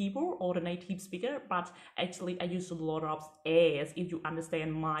Australian people or the native speaker but actually I use a lot of A's if you understand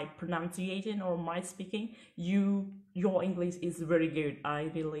my pronunciation or my speaking your English is very good I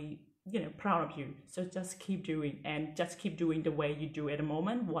really proud of you so just keep doing the way you do at the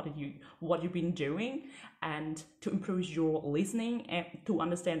moment what you've been doing and to improve your listening and to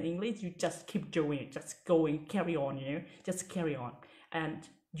understand English you just keep doing it just carry on just carry on and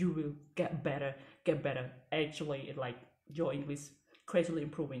you will get better actually like your English crazily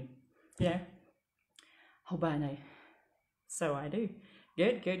improving how about I so I do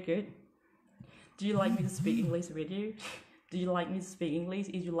good do you like me to speak English with you Do you like me to speak English?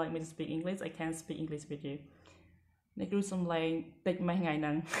 If you like me to speak English, I can speak English with you. អ្នកគ្រូសំឡេងតិចម៉េះថ្ងៃហ្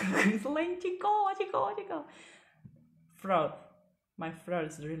នឹងសំឡេងជីកthroat my throat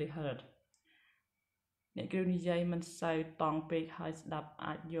is really hurt អ្នកគ្រូនិយាយមិនសូវតង់ពេកហើយស្ដាប់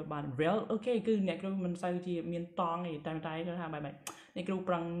អាចយកបាន real អូខេគឺអ្នកគ្រូមិនសូវជាមានតង់ទេតែគាត់ថាបែបអ្នកគ្រូ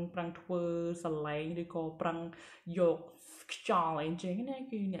ប្រឹងធ្វើសលេងឬក៏ប្រឹងយកខ្យល់អីចឹងណា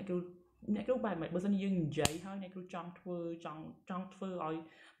គឺអ្នកគ្រូបែបម៉េចបើសិនយើងនិយាយហើយអ្នកគ្រូចង់ធ្វើឲ្យ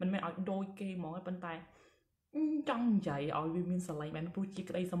មិនមែនឲ្យដូចគេហ្មងទេប៉ុន្តែ trong vậy ở vì mình sẽ lấy bạn chỉ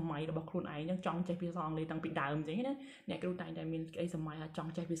cái đây sớm mai là bọc luôn ấy nhưng trong chạy phía sau này đang bị đào vậy đó nè cái tay này mình cái sớm mai là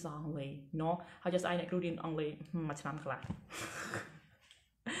trong chạy phía sau này nó họ just ai nè cái điên ông này mà làm cái lại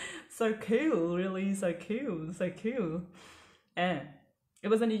so cute really so cute so cute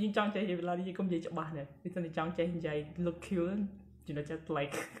it wasn't even trong chạy vì là đi công việc cho bạn này it's only trong chạy vậy look cute you know just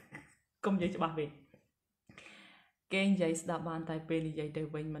like công việc cho bạn về cái dây đã bàn tay bên dây tới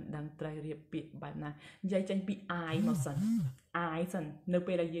bên mình đang trai riệp biệt bạn nào dây tranh bị ai mà sẵn ai sẵn nếu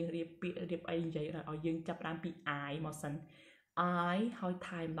bên là dương riệp biệt riệp ai dây rồi ở dương chấp đang bị ai mà sẵn ai hỏi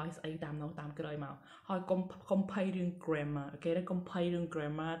time nói ấy tạm nó tạm cái đời màu hỏi compare đường grammar ok đó compare đường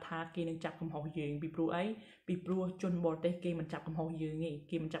grammar tha kia đang chấp không học dương bị pro ấy bị pro chôn bọt đây kia mình chấp không học dương nghỉ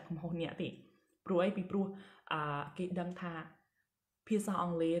kia mình chấp không học nhẹ thì pro ấy bị pro kia đang thaភាសាអ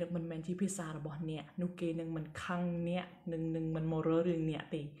ង់គ្លេសមិនមែនជាភាសារបស់អ្នកនោះគេនឹងមិនខឹងអ្នកនឹងមិនមករើរឿងអ្នក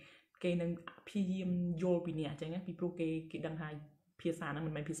ទេគេនឹងព្យាយាមយល់ពីអ្នកអញ្ចឹងណាពីព្រោះគេដឹងថាភាសាហ្នឹង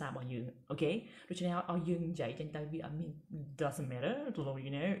មិនមែនភាសារបស់យើងអូខេដូច្នេះឲ្យយើងនិយាយចេញទៅវាអត់មាន doesn't matter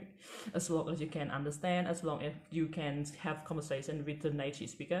you know as long as you can understand as long as you can have conversation with the native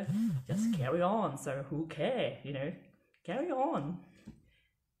speaker just carry on so who care you know carry on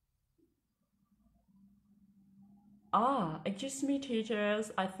excuse me teachers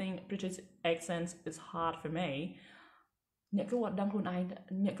I think British accent is hard for me អ្នកគ្រូអត់ដឹងខ្លួនឯង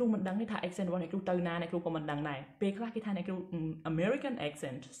អ្នកគ្រូមិនដឹងទេថា accent របស់អ្នកគ្រូទៅណាអ្នកគ្រូក៏មិនដឹងដែរពេលខ្លះគេថាអ្នកគ្រូ American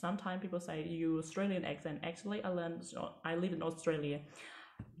accent sometimes people say you Australian accent actually I live in Australia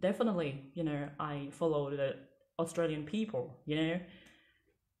definitely you know I follow the Australian people you know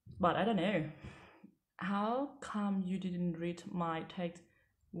but I don't know how come you didn't read my text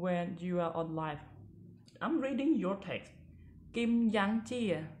when you are on live I'm reading your text Kim Yang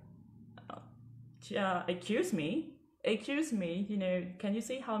Chia excuse me you know can you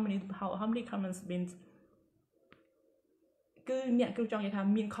see how many comments been គឺអ្នកគ្រូចង់និយាយថា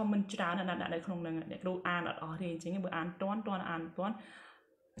មាន comment ច្រើនណាស់នៅក្នុងហ្នឹងអ្នកគ្រូអានអត់អស់ទេអញ្ចឹងបើអានតន់អានតន់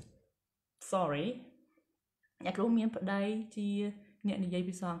sorry អ្នកគ្រូមានប្តីជាអ្នកនិយាយ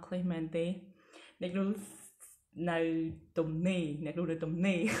ភាសាអង់គ្លេសមែនទេអ្នកគ្រូនៅទំនេរអ្នកគ្រូនៅទំ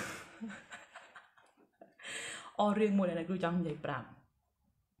នេរអស់រឿងមួយដែលអ្នកគ្រូចង់និយាយប្រាប់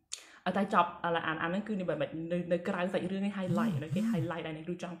អត់តែចប់អានហ្នឹងគឺនៅក្រៅសាច់រឿងនេះ highlight គេ highlight ដែលអ្នក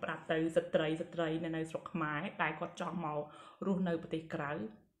គ្រូចង់ប្រាប់ទៅស្ត្រីនៅស្រុកខ្មែរតែគាត់ចង់មករស់នៅប្រទេសក្រៅ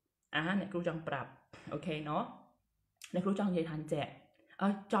អ្នកគ្រូចង់ប្រាប់អូខេណោះអ្នកគ្រូចង់និយាយថាចេះ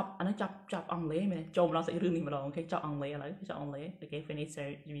ចប់អានេះចប់អង់គ្លេសមែនចូលមកដល់សាច់រឿងនេះម្ដងអូខេចប់អង់គ្លេសឥឡូវចប់អង់គ្លេសអូខេ finish so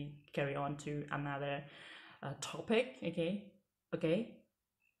we carry on to another topic អូខេ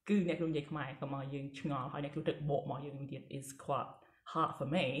គឺអ្នកគ្រូនិយាយខ្មែរក៏មកយើងឆ្ងល់ហើយអ្នកគ្រូទឹកបកមកយើងទៀត is quite hard for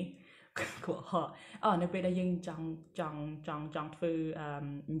me គាត់ហត់នៅពេលដែលយើងចង់ធ្វើ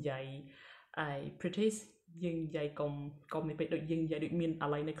និយាយBritish យើងនិយាយកុំនៅពេលដូចយើងនិយាយដូចមានអា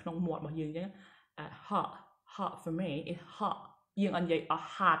ឡ័យនៅក្នុងមាត់របស់យើងអញ្ចឹង hot for me is hot យើងអត់និយាយ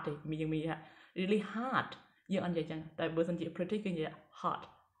hard ទេយើងមាន really hard យើងអត់និយាយចឹងតែបើសិនជា British គឺនិយាយ hot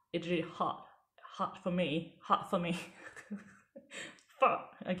it's really hot for me fuck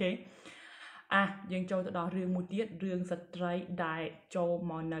អូខេយើងចូលទៅដល់រឿងមួយទៀតរឿងស្ត្រីដែលចូល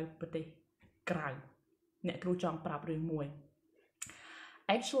មកនៅប្រទេសក្រៅអ្នកគ្រូចង់ប្រាប់រឿងមួយ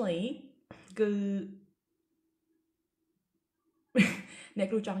actually គឺអ្នក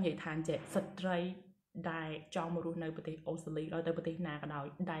គ្រូចង់និយាយថាចេះស្ត្រីដែលចង់មករស់នៅប្រទេសអូស្ត្រាលីដល់ទៅប្រទេសណាក៏ដោយ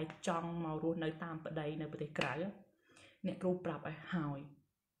ដែលចង់មករស់នៅតាមប្តីនៅប្រទេសក្រៅអ្នកគ្រូប្រាប់ឲ្យហើយ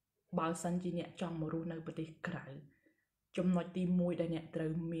បើសិនជាអ្នកចង់មករស់នៅប្រទេសក្រៅចំណុចទី1ដែលអ្នកត្រូ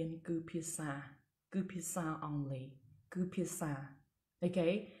វមានគឺភាសាអង់គ្លេសគឺភាសាអូខេ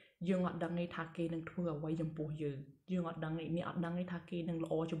យើងអត់ដឹងទេថាគេនឹងធ្វើអ្វីចំពោះយើងអត់ដឹងទេអ្នកអត់ដឹងទេថាគេនឹង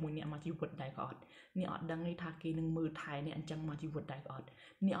ល្អជាមួយអ្នកមកជីវិតដែរក៏អត់អ្នកអត់ដឹងទេថាគេនឹងមើលថែអ្នកអញ្ចឹងមកជីវិតដែរក៏អត់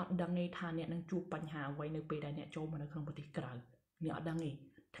អ្នកអត់ដឹងទេថាអ្នកនឹងជួបបញ្ហាអ្វីនៅពេលដែលអ្នកចូលមកនៅក្នុងប្រទេសក្រៅអ្នកអត់ដឹងទេ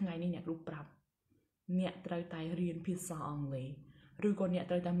ថ្ងៃនេះអ្នកគ្រូប្រាប់អ្នកត្រូវតែរៀនភាសាអង់គ្លេសឬក៏អ្នក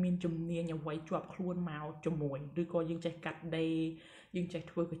ត្រូវតែមានជំនាញអ្វីជាប់ខ្លួនមកជាមួយឬក៏យើងចេះកាត់ដេរយើងចេះ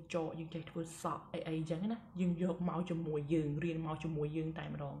ធ្វើកញ្ចក់យើងចេះធ្វើសក់អីអញ្ចឹងណាយើងយកមកជាមួយយើងរៀនមកជាមួយយើងតែ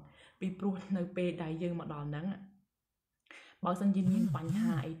ម្ដងពីព្រោះនៅពេលដែលយើងមកដល់ហ្នឹងបើសិនជាមានបញ្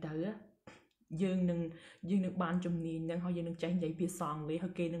ហាអីទៅយើងនឹងបានជំនាញហ្នឹងហើយយើងនឹងចេះនិយាយភាសាអង់គ្លេសហើ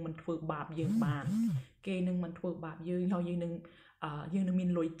យគេនឹងមិនធ្វើបាបយើងបានគេនឹងមិនធ្វើបាបយើងហើយយើងនឹងមាន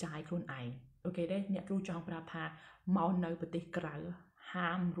លុយចាយខ្លួនឯងអូខេទេអ្នកគ្រូចង់ប្រាប់ថាមកនៅប្រទេសក្រៅ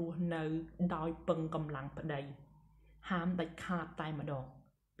ហាមរស់នៅដោយពឹងកម្លាំងប្តីហាមដាច់ខាតតែម្ដង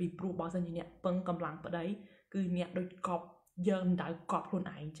ពីព្រោះបើសិនជាអ្នកពឹងកម្លាំងប្តីគឺអ្នកដូចកប់យើងដៅកប់ខ្លួន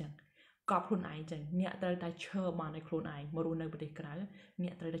ឯងចឹង កប់ខ្លួនឯងចឹងអ្នកត្រូវតែឈរបានឲ្យខ្លួនឯងមករស់នៅប្រទេសក្រៅអ្ន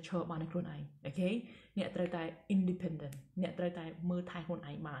កត្រូវតែឈរបានឲ្យខ្លួនឯងអូខេអ្នកត្រូវតែ independent អ្នកត្រូវតែមើលថែខ្លួន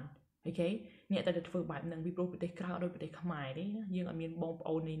ឯងបានអូខេអ្នកត្រូវតែធ្វើបែបហ្នឹងពីព្រោះប្រទេសក្រៅអត់ដូចប្រទេសខ្មែរទេយើងអត់មានបងប្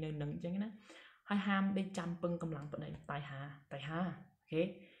អូននៅនឹងអញ្ចឹងណាហើយហាមដេកចាំពឹងកម្លាំងប្តីតៃហាអូខេ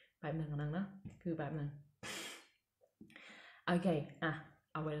បែបហ្នឹងហ្នឹងណាគឺបែបហ្នឹងអូខេ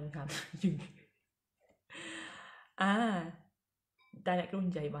អ្វីសំខាន់យើងតែអ្នកគ្រូ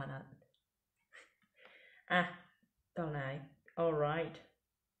និយាយបានអត់តោះណាយ alright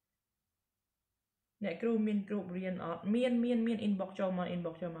អ្នកគ្រូមានគ្រូរៀនអត់មាន inbox ចូលមក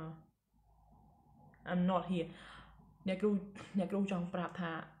I'm not here អ្នកគ្រូចង់ប្រាប់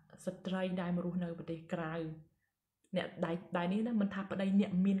ថាស្ត្រីដែលមករស់នៅប្រទេសក្រៅអ្នកដែលនេះណាមិនថាប្តីអ្ន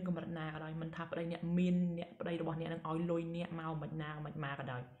កមានកម្រិតណាក៏ដោយមិនថាប្តីអ្នកមានអ្នកប្តីរបស់អ្នកនឹងឲ្យលុយអ្នកមកមិនណាមិនមកក៏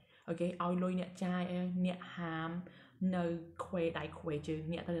ដោយអូខេឲ្យលុយអ្នកចាយអ្នកហាមនៅខ្វេដៃខ្វេជើង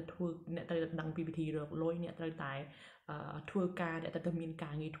អ្នកត្រូវធ្វើអ្នកត្រូវដឹងពីវិធីរកលុយអ្នកត្រូវតែធ្វើការអ្នកត្រូវមានកា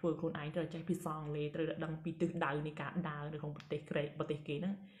រងារធ្វើខ្លួនឯងត្រូវចេះភាសាអង់គ្លេសត្រូវដឹងពីទិសដៅនៃការដើរនៅក្នុងប្រទេសគេហ្នឹ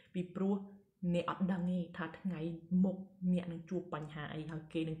ងពីព្រោះអ្នកអត់ដឹងទេថាថ្ងៃមុខអ្នកនឹងជួបបញ្ហាអីហើយ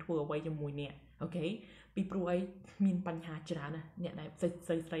គេនឹងធ្វើអ្វីជាមួយអ្នកអូខេពីព្រោះអីមានបញ្ហាច្រើនណាស់អ្នកដែល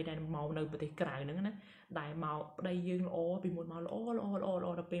ស្រីដែលមកនៅប្រទេសក្រៅហ្នឹងណាដែលមកប្តីយើងល្អពីមុនមកល្អដ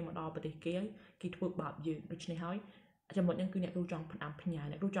ល់ពេលមកដល់ប្រទេសគេធ្វើបាបយើងដូច្នេះហើយចំណុចហ្នឹងគឺអ្នកគ្រូចង់ផ្ដាំផ្ញើ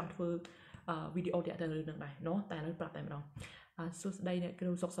អ្នកគ្រូចង់ធ្វើវីដេអូតាក់ទងនឹងដែរណោះតែឥឡូវប្រាប់តែម្ដងសួស្ដីអ្នកគ្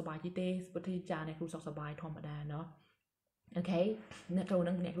រូសុខសប្បាយទេពុទ្ធិចារអ្នកគ្រូសុខសប្បាយធម្មតាណោះអូខេអ្នកគ្រូ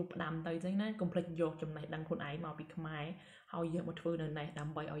នឹងអ្នកគ្រូផ្ដាំទៅអញ្ចឹងណាកុំភ្លេចយកចំណេះដឹងខ្លួនឯងមកពីខ្មែរហើយយកមកធ្វើនៅនេះដើ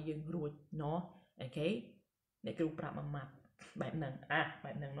ម្បីឲ្យយើងរួចណោះអូខេអ្នកគ្រូប្រាប់មួយម៉ាត់បែបហ្នឹង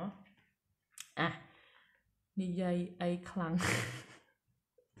បែបហ្នឹងណោះនិយាយអីខ្លាំង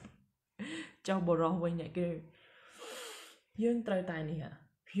ចុះបរោះវិញអ្នកគ្រូយើងត្រូវតែនេះ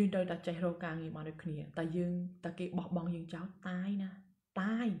យើងត្រូវតែចេះរកការងារមកដូចគ្នាតែគេបោះបង់យើងចោលតាយណា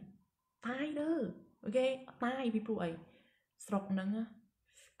តាយទៅអូខេតាយពីព្រោះអីស្រុកហ្នឹង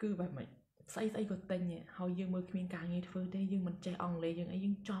គឺបែបម៉េចស្អីក៏ទិញហើយយើងមើលគ្មានការងារធ្វើទេយើងមិនចេះអង់គ្លេសយើងអីយើ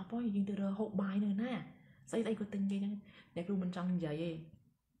ងចប់ហើយយើងទៅរកហូបបាយនៅណាស្អីក៏ទិញគេហ្នឹងអ្នកគ្រូមិនចង់និយាយទេ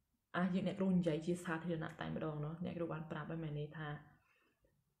យើងអ្នកគ្រូនិយាយជាសាធារណៈតែម្ដងអ្នកគ្រូបានប្រាប់ហើយមែនទេថា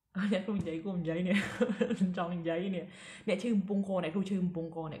អ្នកគ្រូនិយាយនេះចង់និយាយនេះអ្នកឈឺកំពង់កអ្នកគ្រូឈឺកំពង់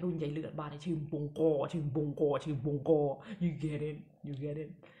កអ្នកគ្រូនិយាយលឺអត់បានឈឺកំពង់ក you get it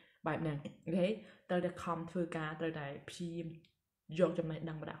បែបហ្នឹងអូខេត្រូវតែខំធ្វើការត្រូវតែព្យាយាមយកចំណេះ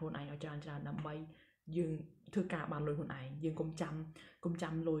ដឹងមកដាក់ខ្លួនឯងឲ្យច្រើនដើម្បីយើងធ្វើការបានលុយខ្លួនឯងយើងកុំ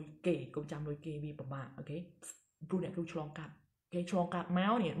ចាំលុយគេវាពិបាកអូខេព្រោះអ្នកគ្រូឆ្លងកាត់គេឆ្លងកាត់ម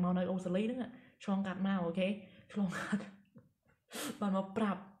កនេះមកនៅអូស្ត្រាលីហ្នឹងឆ្លងកាត់មកអូខេឆ្លងកាត់បានមកប្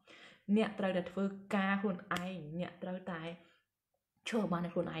រាប់អ្នកត្រូវតែធ្វើការខ្លួនឯងអ្នកត្រូវតែឈរបាន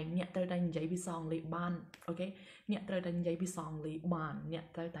ខ្លួនឯងអ្នកត្រូវតែនិយាយភាសាអង់គ្លេសបានអូខេអ្នកត្រូវតែនិយាយភាសាអង់គ្លេសបានអ្នក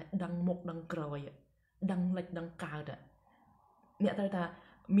ត្រូវតែដឹងមុខដឹងក្រោយដឹងលិចដឹងកើតអ្នកត្រូវតែ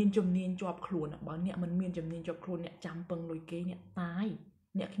មានជំនាញជាប់ខ្លួនបើអ្នកមិនមានជំនាញជាប់ខ្លួនអ្នកចាំពឹងលុយគេអ្នកតាយ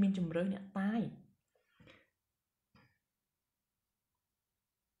អ្នកគ្មានជំរឿអ្នកតាយ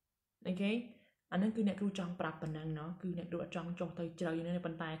អូខេអាហ្នឹងគឺអ្នកគ្រូចង់ប្រាប់ប៉ុណ្ណឹងណោះគឺអ្នកគ្រូអត់ចង់ចុះទៅជ្រៅនេះ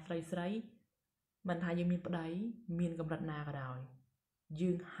ប៉ុន្តែស្រីមិនថាយើងមានប្តីមានកម្រិតណាក៏ដោយ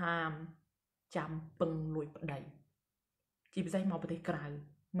យើងហាមចាំពឹងលួចប្តីជាពិសេសមកប្រទេសក្រៅ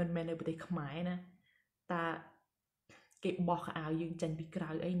មិនមែននៅប្រទេសខ្មែរណាតាគេបោះខោអាវយើងចេញពីក្រៅ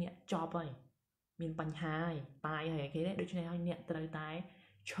អីអ្នកចប់ហើយមានបញ្ហាហើយតាយហើយគេទេដូច្នេះហើយអ្នកត្រូវតែ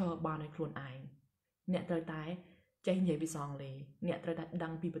ឈរបានឲ្យខ្លួនឯងអ្នកត្រូវតែចេះនិយាយភាសាអង់គ្លេសអ្នកត្រូវតែដឹ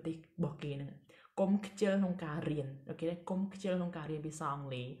ងពីប្រទេសរបស់គេហ្នឹងកុំខ្ជិលក្នុងការរៀនអូខេកុំខ្ជិលក្នុងការរៀនភាសាអង់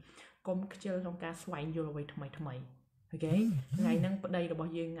គ្លេសកុំខ្ជិលក្នុងការស្វែងយល់អ្វីថ្មីអូខេថ្ងៃហ្នឹងប្តីរប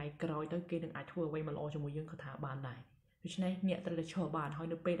ស់យើងថ្ងៃក្រោយទៅគេនឹងអាចធ្វើអ្វីមិនល្អជាមួយយើងក៏ថាបានដែរដូច្នេះអ្នកត្រូវតែឈរបានហើយ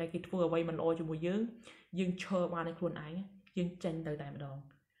នៅពេលដែលគេធ្វើអ្វីមិនល្អជាមួយយើងឈរបានឲ្យខ្លួនឯងយើងចេញទៅតែម្ដង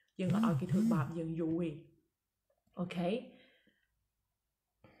យើងអត់ឲ្យគេធ្វើបាបយើងយូរទេអូខេ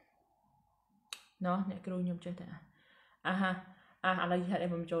ណោះអ្នកគ្រូខ្ញុំចេះតែឥឡូវហេតុអី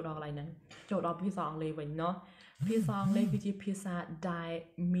មិនចូលដល់កន្លែងហ្នឹងចូលដល់ភាសាអង់គ្លេសវិញណោះភាសាអង់គ្លេសគឺជាភាសាដែល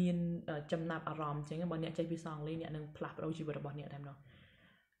មានចំណាប់អារម្មណ៍អញ្ចឹងបើអ្នកចេះភាសាអង់គ្លេសអ្នកនឹងផ្លាស់ប្ដូរជីវិតរបស់អ្នកតែម្ដង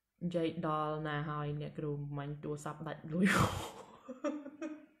និយាយដល់ណាហើយអ្នកគ្រូមាញ់ទូរស័ព្ទដាច់លុយ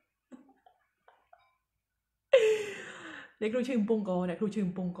អ្នកគ្រូឈឺកំពង់កអ្នកគ្រូធ្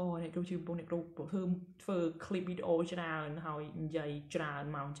វើ clip វីដេអូច្រើនហើយនិយាយច្រើន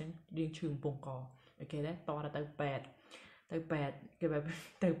មកអញ្ចឹងរៀងឈឺកំពង់កអូខេទេតោះទៅពេទ្យគេបែប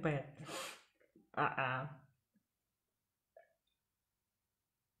ទៅពេទ្យ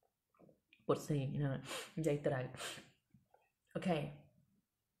ពុតសេងនិយាយត្រូវអូខេ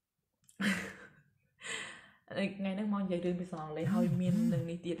ngày nay mong vậy rương bị sòng lấy hơi miên nâng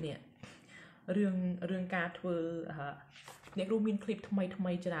đi tiệt nè rương ca thưa nè rương miên clip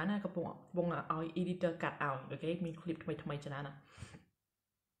thay cho đó nè các bông ao editor cắt out ok miên clip thay cho đó nè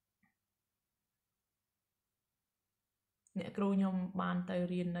nè rương nhom ban tay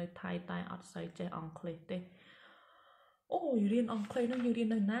riêng nơi thay tay ọt say chơi on clip tê ôi riêng on clip nó như riêng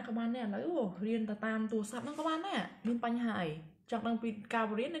nơi ná các bạn nè lấy riêng ta tam tua sắp nó các bạn nè miên bánh hài trong đang bị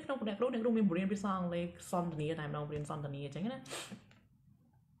cao riêng này không nè rương miên riêng bị sòng lấy son tnia này mà riêng son tnia chẳng nè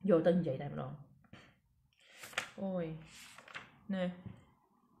vô tên vậy này mà ôi nè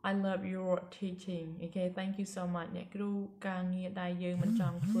I love your teaching okay thank you so much nè kêu càng nghe đại dương mình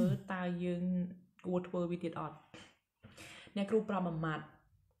chọn phớ ta dương của phớ vi tiệt ọt nè kêu pra mặt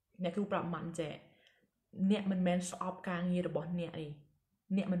nè kêu pra mặt trẻ nè mình men stop càng nghe được bọn nè đi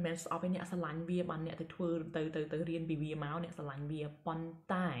nè mình men stop nè sờ lạnh bia bạn nè từ riêng bia máu nè sờ lạnh bia pon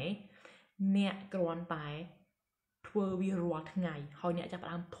tai nè gòn tai thưa vi ruột ngày hồi nè chắc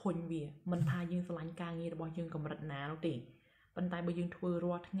làm thôn bia mình thay dương sờ lạnh càng nghe được bọn dương cầm rật ná nó tỉปันตายไปยืนทัวร์ร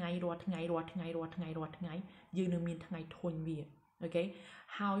อดไงยืนหนึ่งมีทั้งไงทนเบียโอเค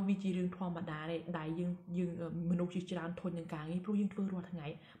ฮาววิจิรึงทวงบัดดาได้ยืนมนุษย์จิตรานทนยังกลางนี่พวกยืนทัวร์รอดทั้งไง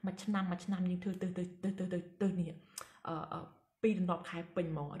มาชนำยืนเธอเนี่ยปีนดอกขายเป็น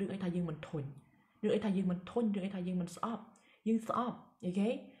หมอเรื่องไอ้ทายยืนมันทนเรื่องไอ้ทายยืนมันทนเรื่องไอ้ทายยืนมันสอบยืนสอบโอเค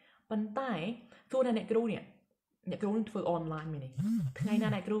ปันตายส่วนในกรูเนี่ยกรูนี่ทัวร์ออนไลน์มั้ยนี่ทั้งไง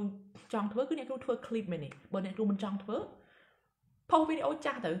ในกรูจองทัวร์คือเนี่ยกรูทัวร์คลิปมั้ยนี่บนเนี่ยกรูมันจองทัวร์พอวิดีโอ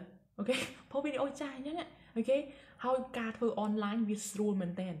จ้าเถอะโอเคพอวิดีโอจ้าอย่างเงี้ยโอเคเฮาการทัวร์ออนไลน์วิสรูนเหมื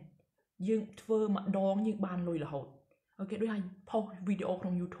อนกันยืงทัวร์มาดองยืงบานลอยละหดโอเคด้วยพอวิดีโอข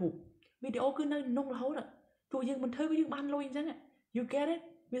อง YouTube วิดีโอคือนั่งนงละหดอ่ะตัวยืงมันเธอก็ยืงบานลอยอย่างเงี้ย you get it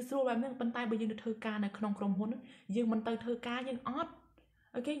วิสรูนแบบนั้นปันตายไปยืงเธอการในขนมกรมหุ่นยืงมันเตยเธอการยืงออด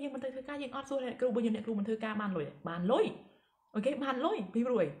โอเคยืงมันเตยเธอการยืงออดส่วนเนี่ยครูไปยืงเนี่ยครูมันเธอการบานลอยโอเคบานลอยพี่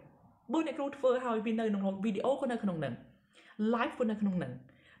รวยบุญเนี่ยครูทัวร์เฮาวินเนอร์นงวิดีโอก็ในขนมหนึ่งไลฟ์คนในขนมหนึ่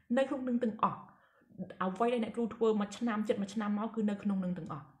งตึงออกเอาไว้ในครูทัวร์มาชนะ7มาชนะน้อยคือในขนมหนึ่งตึง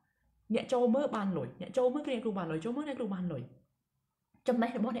ออกเนี่ยโจเมื่อบานลอยเนี่ยโจเมื่อเนี่ยครูบานลอยโจเมื่อเนี่ยครูบานลอยจำได้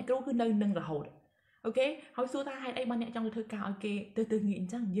แต่บอกเนี่ยครูคือในหนึ่งละหดโอเคเขาสู้ตาให้ไอ้บ้านเนี่ยจังเธอกาโอเคตื่นงี้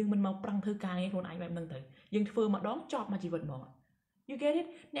จังยังมันมาปรังเธอกาไงคนไอ้แบบนึงเถอะยังทัวร์มาดองจอบมาจีบหมอ you get it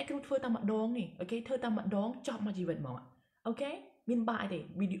เนี่ยครูทัวร์ตามมาดองนี่โอเคเธอตามมาดองจอบมาจีบหมอโอเคมินบายเด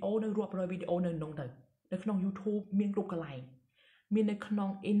วิดีโอในรวบรวมวิดีโอในนงเถอะในขนม YouTube มีกลุ่มกระไรมีในขนม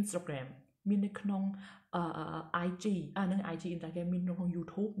Instagram มีในขนมIG นั่น IG Instagram มีในขนม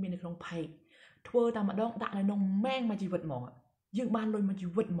YouTube มีในขนมเพจทัวร์ตามมาดองด่าในนงแม่งมาจีบหมอยืงบ้านลอยมาจี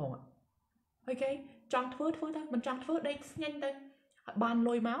บหมอโอเคจังทัวร์ได้มันจังทัวร์ได้nhanhได้บ้านล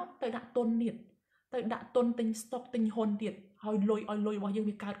อยม้าแต่ด่าต้นเนียดแต่ด่าต้นติงสต็อกติงฮอนเดียดหอยลอยว่ายัง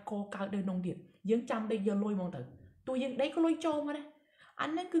มีการโกการเดินนงเดียดยังจำได้ยังลอยมองเถอะตัวยังได้ก็ลอยโจมาเลยอัน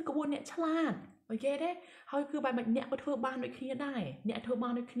นั้นคือกระบวนเนี่ยฉลาดโอเคได้เขาคือใบแบบเนี่ยก็เธอบ้านด้วยขี้ได้เนี่ยเธอบ้า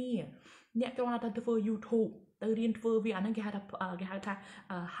นด้วยขี้เนี่ยก็ว่าเธอ YouTube เธอเรียนเธอวิอันนั้นแกหา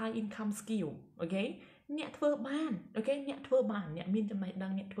high income skill โอเคเนี่ยเธอบ้านโอเคเนี่ยเธอบ้านเนี่ยมีนจำไหนดั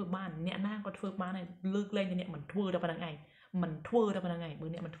งเนี่ยเธอบ้านเนี่ยหน้าก็เธอบ้านเนี่ยเลิกเล่นเนี่ยมันเธอได้ปะนังไงมันเธอได้ปะนังไงมือ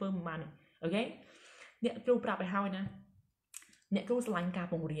เนี่ยมันเธอบ้านเนี่ยโอเคเนี่ยครูปรับไปเฮานะเนี่ยครูสลันกา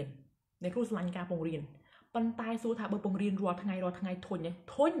ปงเรียนเนี่ยครูสลันกาปงเรียนปันตายสู้ถ้าเบอร์ปงเรียนรอทั้งไงทนเนี่ย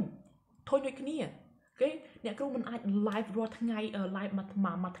ทนด้วยขี้เนี่ยโอเคเนี่ยครูมันอาจไลฟ์รอทั้งไงไลฟ์มา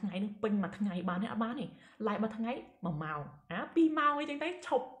ทั้งไงนึงเป็นมาทั้งไงบ้านเนี่ยบ้านนี่ไลฟ์มาทั้งไงมาเมาปีเมาไอ้จังได้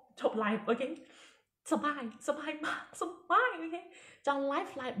ชบไลฟ์โอเคสบายมากสบายโอเคจังไล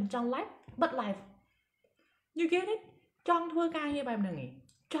ฟ์มันจังไลฟ์บัดไลฟ์ you get it จังทัวร์การแบบนึงไง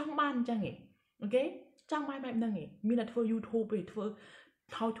จังบ้านจังไงโอเคจังบ้านแบบนึงไงมีแต่ทัวร์ YouTube ไปทัวร์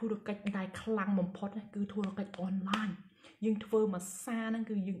เขาทัวร์กันได้คลังมันพอดนะคือทัวร์กันออนไลน์ยังทัวร์มาซานั่น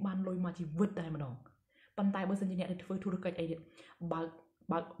คือยังบ้านลอยมาจีวิตได้มาดองปันตายเบอร์สัญญาเนี่ยทัวร์กันไอเดีย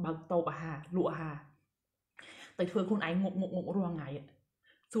บางโตอาหารลุอาหารแต่ทัวร์คนไอ้งกรัวไง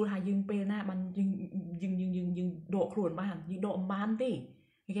สุดท้ายยังเปย์หน้ามันยังโดดขลุ่นบ้านยังโดดบ้านดิ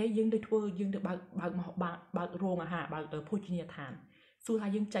โอเคยังได้ทัวร์ยังได้บางโรงอาหารบางโภชนียฐานสุดท้าย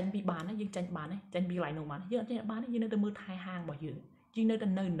ยังจันบีบานนะยังจันบานนะจันบีไหลหนองมันยังจันบานนะยังในแต่มือไทยห่างบ่เยอะยังในแต่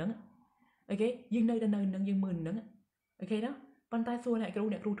เนินนึงโอเคยังในแต่เนินนึงยังหมื่นนึงโอเคนะปันตายส่วนเนี่ย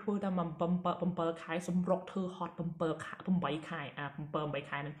ครูทัวร์แต่มันปั๊มเปิลขายสมรกเธอฮอตปั๊มเปิลขายปั๊มใบขายปั๊มเปิลใบ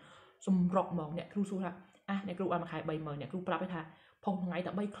ขายนั้นสมรกมองเนี่ยครูสู้ละเนี่ยครูเอามาขายใบเมย์เนี่ยครูปรับไปท่าพองไงแ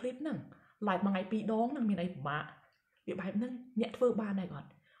ต่ใบคลิปนั่งไลฟ์มาไงปีดองนั่งมีอะไรมาเดี๋ยวแบบนั่งเนี่ยทัวร์บ้านไหนก่อน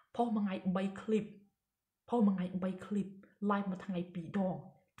พอมาไงใบคลิปไลฟ์มาทางไงปีดอง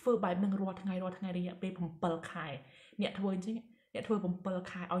ทัวร์แบบนั่งรอทางไงระยะไปปั๊มเปิลขายเนี่ยทัวร์จริง អ្នកធ្វើ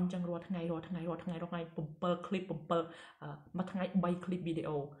7ខែឲ្យអញ្ចឹងរាល់ថ្ងៃ7 clip មួយថ្ងៃ3 clip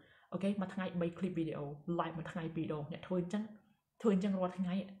video អូខេមួយថ្ងៃ3 clip video live មួយថ្ងៃ2ដងអ្នកធ្វើអញ្ចឹងរាល់ថ្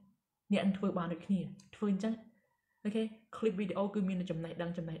ងៃអ្នកនឹងធ្វើបានដូចគ្នាធ្វើអញ្ចឹងអូខេ clip video គឺមានចំណេះដឹង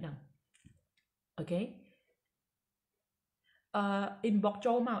អូខេinbox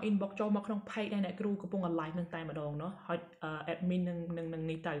ចូលមកក្នុង page ដែលអ្នកគ្រូកំពុង live នឹងតែម្ដងเนาะហើយ admin នឹង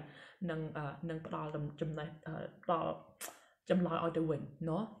នេះទៅនឹងផ្ដល់ចំណេះផ្ដល់ចម្លើយឲ្យទៅវិញเ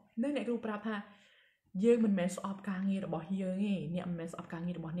นาะនឹងអ្នកគ្រូប្រាប់ថាយើងមិនមែនស្អប់ការងាររបស់យើងទេអ្នកមិនមែនស្អប់ការ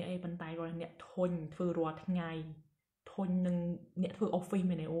ងាររបស់អ្នកទេប៉ុន្តែអ្នកធុញធ្វើរាល់ថ្ងៃធុញនឹងអ្នកធ្វើ office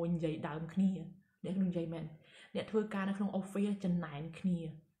មែនទេអូនិយាយដើមគ្នាអ្នកគ្រូនិយាយមែនអ្នកធ្វើការនៅក្នុង office ចំណែនគ្នា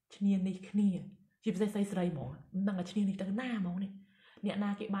ឈ្នានេះគ្នាជាពិសេសស្រីហ្មងមិនដឹងថាឈ្នានេះទៅណាហ្មងនេះអ្នកណា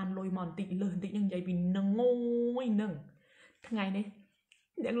គេបានលុយមកបន្តិចលើសបន្តិចនឹងនិយាយពីនឹងអូយនឹងថ្ងៃនេះ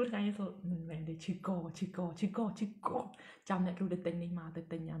អ្នកគ្រូថ្ងៃនេះមិនមែនទេឈឺកចាំអ្នកគ្រូទៅទិញនេះមកទៅ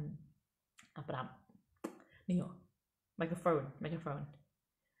ទិញប្រាប់នេះ microphone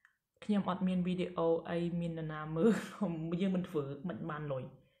ខ្ញុំអត់មានវីដេអូអីមាននរណាមើលយើងមិនធ្វើមិនបានលុយ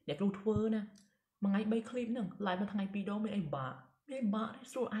អ្នកគ្រូធ្វើណាមួយថ្ងៃ3 clip ហ្នឹង live មួយថ្ងៃ2ដងមានអីបាក់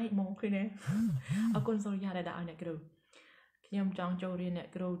ស្រួលឯងហ្មងឃើញទេអរគុណសូរិយាដែលដាក់ឲ្យអ្នកគ្រូខ្ញុំចង់ចូលរៀនអ្នក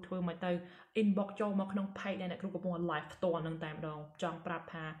គ្រូធ្វើមកទៅ inbox ចូលមកក្នុង page ដែលអ្នកគ្រូកំពុង live ផ្ទាល់នឹងតែម្ដងចង់ប្រាប់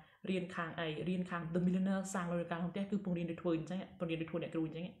ថារៀនខាងអីរៀនខាង The Millionaire សាងលុយការក្នុងផ្ទះគឺពងរៀនដូចធ្វើអញ្ចឹងពងរៀនដូចធ្វើអ្នកគ្រូអ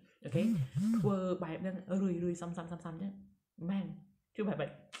ញ្ចឹងអូខេធ្វើបែបហ្នឹងរឿយសំអញ្ចឹងមែនគឺបែប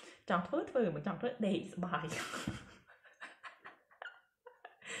ចង់ធ្វើមិនចង់ធ្វើដេកស្បាយ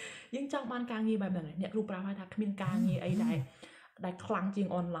យើងចង់បានការងារបែបហ្នឹងអ្នកគ្រូប្រាប់ឲ្យថាគ្មានការងារអីដែលខ្លាំងជាង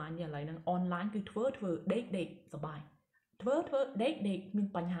online ទេឥឡូវហ្នឹង online គឺធ្វើដេកសប្បាយធ្វើដេកមាន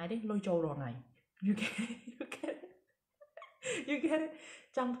បញ្ហាទេលុយចូលរាល់ថ្ងៃ you get it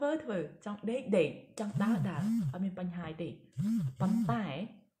ចង់ធ្វើចង់ដេកចង់ដើរអត់មានបញ្ហាទេប៉ុន្តែ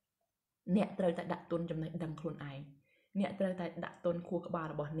អ្នកត្រូវតែដាក់ទុនចំណេះដឹងខ្លួនឯងអ្នកត្រូវតែដាក់ទុនខួរក្បាល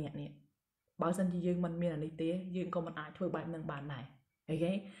របស់អ្នកនេះបើមិនជាយើងមិនមានអានេះទេយើងក៏មិនអាចធ្វើបែបហ្នឹងបានដែរអូ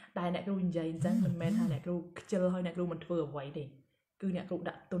ខេតែអ្នកគ្រូនិយាយអញ្ចឹងមិនមែនថាអ្នកគ្រូខ្ជិលហើយអ្នកគ្រូមិនធ្វើអ្វីទេគឺអ្នកគ្រូ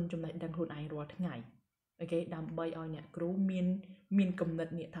ដាក់ទុនចំណេះដឹងខ្លួនឯងរាល់ថ្ងៃអូខេដើម្បីឲ្យអ្នកគ្រូមានគំនិត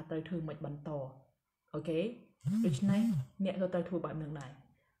នេះថាត្រូវធ្វើមិនបន្តអូខេដូច្នេះអ្នកក៏ត្រូវធ្វើបែបហ្នឹងដែរ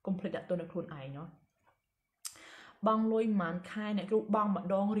កុំភ្លេចដាក់ទុនឲ្យខ្លួនឯងណោះបងលុយប្រហែលខែអ្នកគ្រូបងម្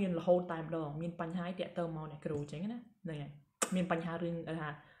ដងរៀនរហូតតែម្ដងមានបញ្ហាតាក់ទងមកអ្នកគ្រូអញ្ចឹងណាហ្នឹងហើយមានបញ្ហារឿងថា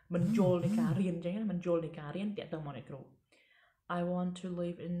មិនយល់នៃការរៀនអញ្ចឹងមិនយល់នៃការរៀនតាក់ទងមកអ្នកគ្រូ I want to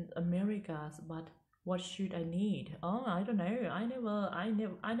live in America but what should I need oh I don't know I never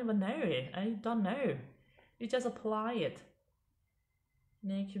know it I don't know you just apply it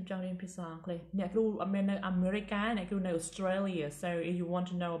អ្នកខ្ញុំចង់រៀនភាសាអង់គ្លេសអ្នកគ្រូអត់មែននៅអាមេរិកអ្នកគ្រូនៅ Australia so if you want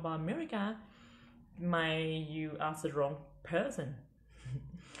to know about America you ask the wrong person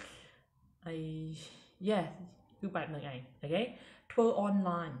yeah គឺបែបហ្នឹងឯងអូខេធ្វើ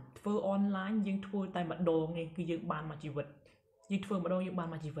online យើងធ្វើតែម្ដងនេះគឺយើងបានមួយជីវិតយើងធ្វើម្ដងយើងបាន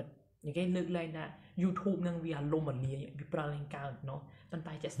មួយជីវិតអូខេលើកលែងថា YouTube នឹងវាអាលំអាលាយវាប្រើឡើងកើតណោះប៉ុន្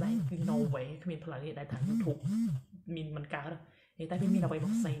តែជាក់ស្ដែងគឺ no way គ្មានផ្លូវទេដែលថា YouTube មានមិនកើតទេតែវាមានអ្វីម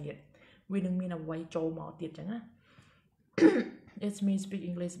កផ្សេងទៀតវានឹងមានអ្វីចូលមកទៀតចឹងណា It's me speak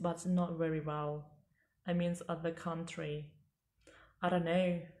English but not very well I mean other country I don't know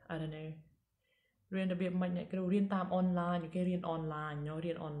រៀនរបៀបមិនអ្នកគ្រូរៀនតាម online គេរៀន online ញ៉ោ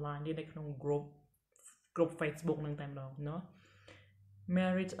រៀន online រៀននៅក្នុង group Facebook នឹងតែម្ដងណោះ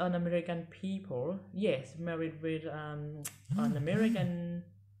married an American people yes married with an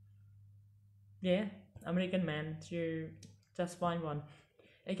American man to just find one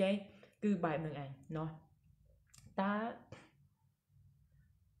អូខេគឺបែបហ្នឹងឯងណោះតើ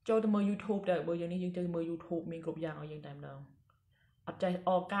ចូលទៅមើល YouTube ទៅបើយើងនេះយើងទៅមើល YouTube មានគ្រប់យ៉ាងឲ្យយើងតែម្ដងអត់ចេះ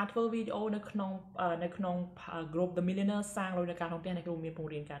ការធ្វើវីដេអូនៅក្នុង group The Millionaire សាងលុយនៅការក្នុងផ្ទះអ្នកគ្រូមានព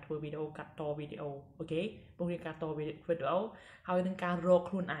ង្រៀនការធ្វើវីដេអូកាត់តវីដេអូអូខេពង្រៀនការតវីដេអូហើយនឹងការរក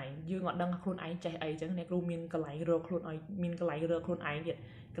ខ្លួនឯងយើងអត់ដឹងខ្លួនឯងចេះអីចឹងអ្នកគ្រូមានកន្លែងរកខ្លួនឯងមានកន្លែងរកខ្លួនឯងទៀត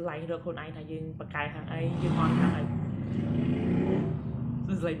កន្លែងរកខ្លួនឯងថាយើងបកកែខាងអីយើងអត់ខាងអី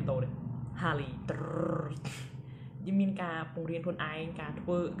ស្លេកម៉ូតូនេះ Harley យើងមានការពង្រៀនខ្លួនឯងការធ្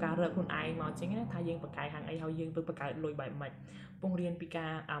វើការរកខ្លួនឯងមកចឹងណាថាយើងបកកែខាងអីហើយយើងទៅបកកើតលុយបែបម៉េចពង្រៀនពីកា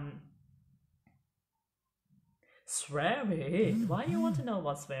រ swearing why you want to know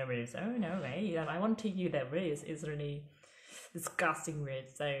about swearing oh no way I want to teach you that way is really disgusting way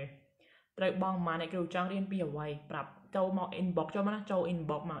so ត្រូវបងម៉ាអ្នកគ្រូចង់រៀនពីអ្វីប្រាប់ចូលមក inbox ចូលមកណាចូល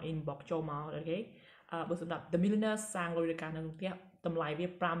inbox ចូលមកអូខេបើសម្រាប់ The Millionaire សាងលុយលើការនៅក្នុងផ្ទះតម្លៃវា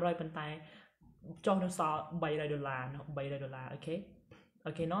500ប៉ុន្តែចុះនៅសល់$300 $300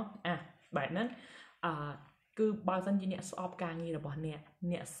អូខេណោះបែបហ្នឹងគឺ cứ bao giờ như nè shop càng như là bỏ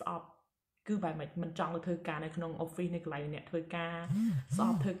nè shop cứ bài mình chọn cái thời ca này không office này lại nè thời ca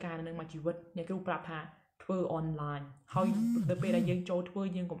shop thời ca này mà chỉ vật nè cứ bảo thà thưa online how từ bây giờ dương châu thưa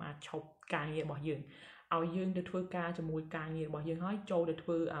dương cũng chọc càng như bỏ dương ao dương được thưa ca cho mùi càng như bỏ dương hỏi châu được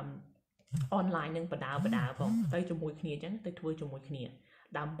thưa online nhưng bà đào không tới cho mùi khnia chẳng tới thưa cho mùi khnia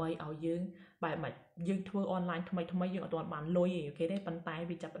đam bay ao dương bài mà dương thưa online thay mấy dương ở toàn bàn lôi gì ok đấy bàn tay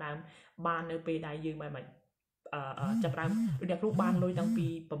bị chặt đam bàn ở bên đại dương bài màจับรามเด็กลูกบ้านลอยดังปี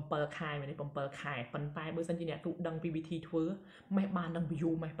ปั๊มเปิลคายเหมือนปั๊มเปิลคายปันไตเบอร์ซันจีเนี่ยลูกดังปีวิธีทัวร์ไม่บ้านดังไปอ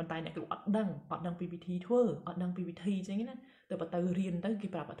ยู่ไหมปันไตเนี่ยลูกอัดดังปีวิธีทัวร์อัดดังปีวิธีใช่ไหมนะแต่ปัตตาเรียนตั้งกี่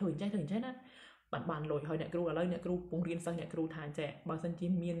ปรับถึงใช่นะบ้านลอยเฮาเนี่ยครูอะไรเนี่ยครูปงเรียนสังเนี่ยครูทานแจเบอร์ซันจี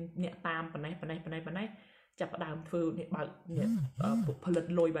เมียนเนี่ยตามปันไหนจับดามทัวร์เนี่ยแบบเนี่ยผลิต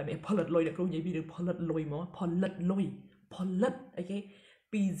ลอยแบบเนี่ยผลิตลอยเนี่ยครูยังมีเรื่องผลิตลอยมั้งผลิตโอเค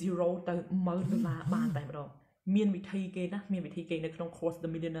ปี0แต่$10,000บ้านแต่ไม่รอมีนวิธีเกณฑ์นะมีวิธีเกณฑ์ในครองโค้ช The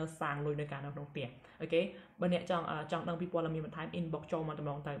Millionaire สร้างเลยในการเอาลงเตียงโอเควันนี้จังดังพี่ปอลมีมันทายอินบ็อกโจมาตำ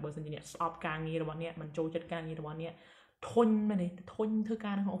รองแต่เบอร์ซันจีเนี่ยสอบการงี้ระวันเนี้ยมันโจจัดการงี้ระวันเนี้ยทนมาเนี่ยทนเธอก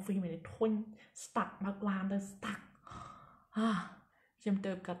ารของออฟฟิศมาเนี่ยทนสตั๊กมากลามเลยสตั๊กเชื่อมเ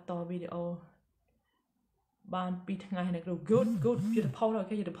ติมกัดต่อวิดีโอบ้านปีทั้งไงนะครู good อยู่ที่พ่อเลยแ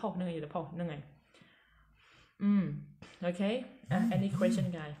ค่อยู่ที่พ่อนั่งไงอยู่ที่พ่อนั่งไงโอเคany question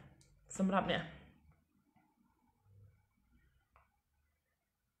guys สำหรับเนี่ย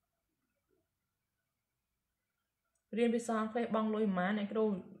เรียนภาษาอังกฤษบางลอยมาเนี่ยก็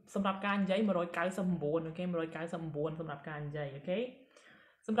สำหรับการใช้199โอเค199สำหรับการใช้โอเค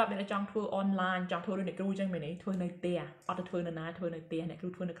สำหรับในจองทัวร์ออนไลน์จองทัวร์ในครูจังไหมเนี่ยทัวร์ในเตียอัดทัวร์ในนาทัวร์ในเตียเนี่ยครู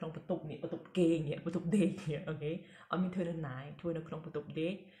ทัวร์ในคลองประตูเนี่ยประตูเกงเนี่ยประตูเด็กเนี่ยโอเคเอามีทัวร์ในไหนทัวร์ในคลองประตูเด็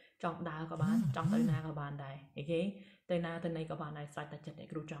กจองดาวกับบ้านจองเตยนากับบ้านได้โอเคเตยนาเตยในกับบ้านได้ใส่แต่จัดเนี่ย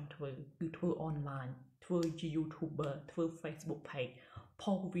ครูจองทัวร์คือทัวร์ออนไลน์ทัวร์ยูทูบเบอร์ทัวร์ Facebook Page พ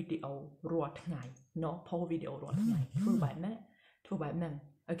อวิดีโอรวดไงเนาะพอวิดีโอรวดไงทัวร์แบบนั้น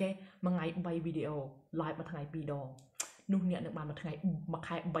โอเคมาไงใบวิดีโอไลฟ์มาทางไงปีดองนู่นเนี่ยในบ้านมาทางไงมาข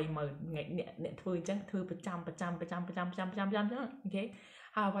ายใบเมินไงเนี่ยทัวร์จังทัวร์ประจำโอเค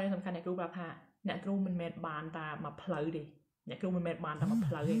หาไว้สำคัญเนี่ยครูแบบฮะเนี่ยครูมันแมทบานตามาเพลย์ดิเนี่ยครูมันแมทบานตามาเพ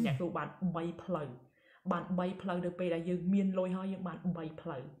ลย์เนี่ยครูบานใบเพลย์บานใบเพลย์เดินไปได้ยังเมียนลอยห้อยยังบานใบเพ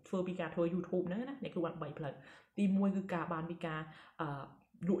ลย์ทัวร์ปีกาทัวร์ YouTube นะเนี่ยครูบานใบเพลย์ตีมวยคือกาบานปีกา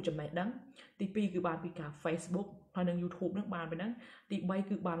ดูจำแนกดังตีปีคือบานปีกา Facebook พานัง YouTube นักบานไปนั้นตีใบ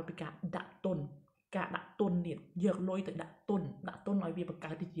คือบานปีกาดักต้นกาดักต้นเดียดเยอะลอยแต่ดักต้นลอยเบียปากกา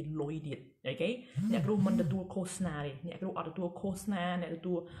ที่ยืนลอยเดียดโอเคเนี่ยรู้มันตัวโฆษณาเลยเนี่ยรู้เอาตัวโฆษณาเนี่ยเอา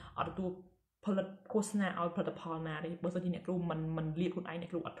ตัวผลิตโฆษณาเอาผลิตภัณฑ์นาเลยบริษัทเนี่ยรู้มันเรียกคนไอ้เนี่ย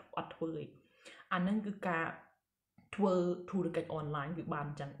รู้อัดเฟยอันนั้นคือกาทัวร์ธุรกิจออนไลน์คือบาน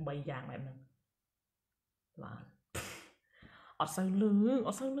จังใบอย่างแบบนั้นล้านอดสั่งลื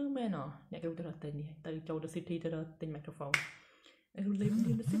อแม่เนาะเนี่ยรู้จะเต้นนี่เต้นโจเดอะซิตี้จะเต้นไมโครโฟนรู้ลิฟต์ใ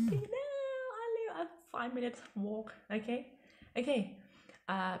นซิตี้นะ5 minutes walk โอเค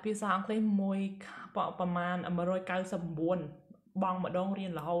ภาษาอังกฤษมวยประมาณ199บางมาดองเรีย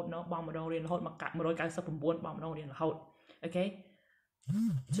นละหดเนาะบางมาดองเรียนละหดมากะ199บางมาดองเรียนละหดโอเค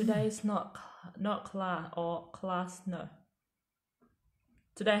today is not class or class no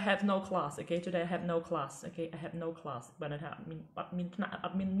today I have no class okay today I have no class okay I have no class บันทึก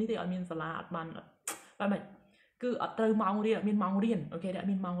admin นี่ที่ admin สลาadmin แบบคืออัดเติมเมาเรียนadmin เมาเรียนโอเค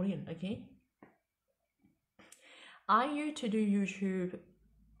admin เมาเรียนโอเคI used to do YouTube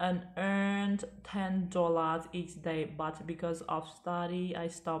and earned $10 each day, but because of study, I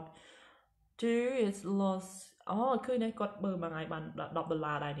stopped. Do it lost. คือในกดเบอร์มาไงบัน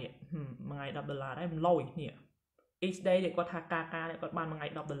$10ได้เนี่ยมาไง$10ได้มันลอยเนี่ย each day เด็กกดทากาเนี่ยกดบันมาไง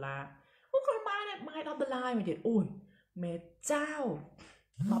$10โอ้คนมาเนี่ยมาไง$10มาเด็ดโอ้ยแม่เจ้า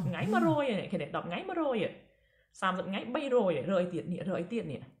ดับไงมาโรยเนี่ยแค่เนี่ยดับไงมาโรย30ไงใบโรยเรยเตียดเ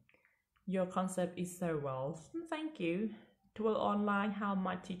นี่ยYour concept is so well. Thank you. Tour online, how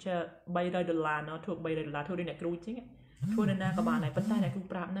much teacher $3เนาะถูก$3ทัวร์ในครูจริงทัวร์ในหน้ากระบาลไหนปัญหาในครู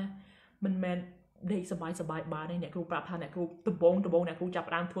ปราบนะมันแมนได้สบายบาร์ในครูปราบทานในครูตะบงในครูจับ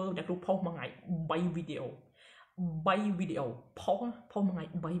รางทัวร์ในครูพกมาไงใบวิดีโอพกมาไง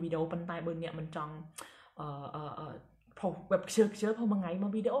ใบวิดีโอปัญหาบนเนี่ยมันจังพกแบบเชื่อพกมาไงมา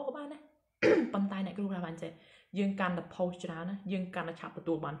วิดีโอกับบ้านนะปัญหาในครูปราบจะยังการดับโพสต์นะยังการดับฉาบ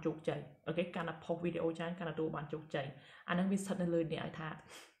ตัวบานจุกใจโอเคการดับโพสต์วิดีโอจานการดับตัวบานจุกใจอันนั้นวิสัชนั่นเลยเนี่ยไอ้ท่า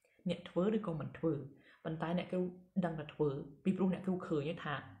เนี่ยทัวร์หรือก็มันทัวร์ปัญหาเนี่ยก็ดังกับทัวร์ปีปรุงเนี่ยก็เคยเนี่ย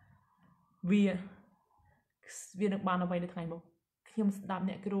ท่าเวียนักบานเอาไว้ในไทยมั้งខ្ញុំស្ដាប់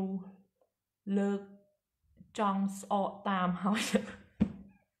អ្នកគ្រូលើកចង់ស្អកតាមហើយ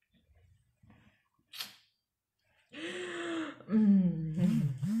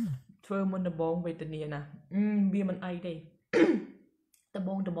ធ្វើមុនដំបងវេទនាណាវាមិនអីទេដំប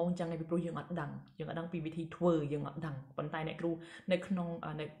ងចឹងឯងពីព្រោះយើងអត់ដឹងពីវិធីធ្វើយើងអត់ដឹងប៉ុន្តែអ្នកគ្រូនៅក្នុង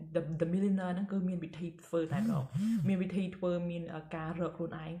the millionaire ហ្នឹងគឺមានវិធីធ្វើតែម្ដងមានវិធីធ្វើមានការរកខ្លួន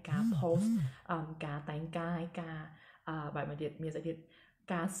ឯងការ post ការតែងកាយការបែបមួយទៀតមានស្អីទៀត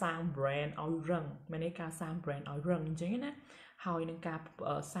ការសាង brand ឲ្យរឹងមែនទេការសាង brand ឲ្យរឹងអញ្ចឹងណាហើយនឹងការ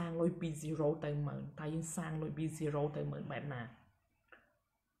សាងលុយពី0ទៅ10000តើយើងសាងលុយពី0ទៅ10000បែបណា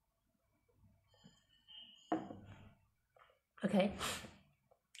អូខេ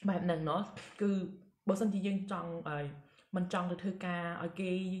បែបហ្នឹងเนาะគឺបើសិនជាយើងចង់មិនចង់ទៅធ្វើការឲ្យគេ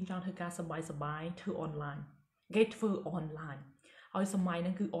យើងចង់ធ្វើការសប្បាយធ្វើអនឡាញគេធ្វើអនឡាញហើយសម័យហ្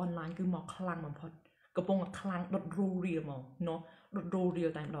នឹងគឺអនឡាញគឺមកខ្លាំងបំផុតកំពុងតែខ្លាំងដុតរូរៀលមកเนาะដុតរូរៀល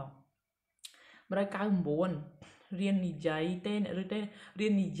តែម្ដង199រៀននិយាយទេឬទេរៀ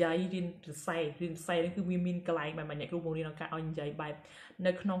ននិយាយរៀនសរសេរនេះគឺវាមានកន្លែងបែបអ្នកគ្រូបង្រៀនឱកាសឲ្យនិយាយបែប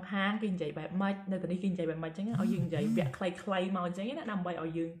នៅក្នុងហាងគេនិយាយបែបម៉េចនៅទីនេះគេនិយាយបែបម៉េចអញ្ចឹងឲ្យយើងនិយាយវគ្គខ្លីៗមកអញ្ចឹងណាដើម្បីឲ្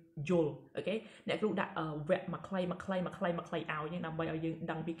យយើងយល់អូខេអ្នកគ្រូដាក់វគ្គមួយខ្លីឲ្យដើម្បីឲ្យយើង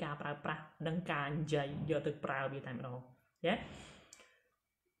ដឹងពីការប្រើប្រាស់និងការនិយាយយកទៅប្រើវាតែម្ដងយ៉ា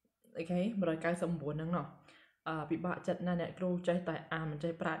អូខេ199ហ្នឹងเนาะពិបាកចិត្តណាស់អ្នកគ្រូចេះតែអានមិន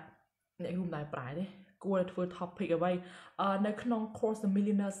ចេះប្រាជ្ញអ្នកគ្រូមិនដែលប្រាជ្ញទេគួរតែធ្វើ topic អ្វីនៅក្នុង course The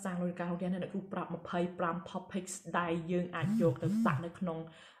Millionaire សាងលុយការរបស់អ្នកគ្រូប្រាប់25 topics ដែលយើងអាចយកទៅដាក់នៅក្នុង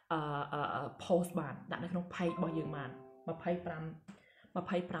post បានដាក់នៅក្នុង page របស់យើងបាន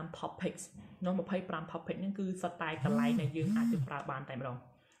25 topics នោះ25 topic ហ្នឹងគឺសុទ្ធតែកន្លែងដែលយើងអាចទៅប្រើបានតែម្ដង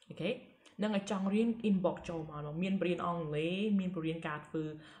អូខេនឹងឲ្យចង់រៀន inbox ចូលមកមានបរិញ្ញាបត្រអង់គ្លេសមានបរិញ្ញាបត្រការធ្វើ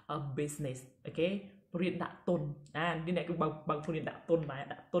business អូខេបរិញ្ញាបត្រដាក់ទុននេះអ្នកគឺបើបរិញ្ញាបត្រដាក់ទុនដែរ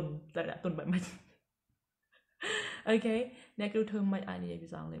ដាក់ទុនបែបម៉េចអូខេអ្នកគ្រូធ្វើមិនអាចនិយាយភា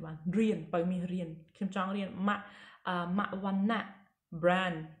សាអង់គ្លេសបានរៀនបើមានរៀនខ្ញុំចង់រៀនម៉ាក់វណ្ណៈ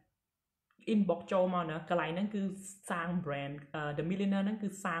brand inbox ចូលមកណាកន្លែងហ្នឹងគឺសាង brand the millionaire ហ្នឹងគឺ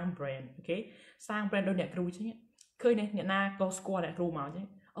សាង brand អូខេសាង brand ដូចអ្នកគ្រូចឹងឃើញអ្នកណាក៏ស្គាល់អ្នកគ្រូមកចឹង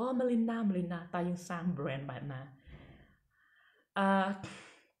អូ Melinda តែយើងសាង brand បែបណា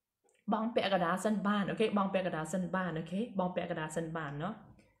បងពាក់កណ្ដាលសិនបានអូខេបងពាក់កណ្ដាលសិនបានអូខេបងពាក់កណ្ដាលសិនបានเนาะ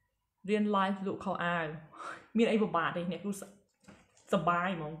រៀន live លក់ខោអាវមានអីពិបាកទេអ្នកគ្រូសប្បាយ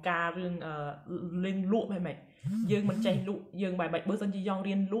ហ្មងការរឿងលេងលក់បែបម៉េចយើងមិនចេះលក់យើងបែបម៉េចបើសិនជាចង់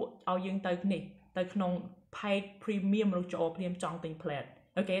រៀនលក់ឲ្យយើងទៅនេះទៅក្នុង page premium មនុស្សចូលព្រាមចង់ទិញ plate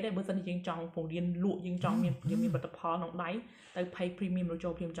អូខេដែរបើសិនជាយើងចង់ពង្រៀនលក់យើងចង់មានផលិតផលក្នុងដៃទៅ page premium មនុស្សចូ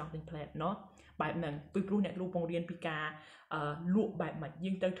លព្រាមចង់ទិញ plate เนาะបែបហ្នឹងពីព្រោះអ្នកគ្រូពង្រៀនពីការលក់បែបម៉េច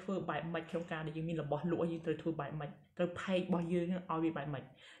យើងត្រូវធ្វើបែបម៉េចក្នុងការដែលយើងមានរបស់លក់យើងត្រូវធ្វើបែបម៉េចត្រូវ page របស់យើងឲ្យវាបែបម៉េច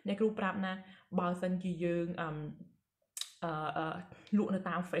អ្នកគ្រូប្រាប់ណាបើសិនជាយើងលក់នៅ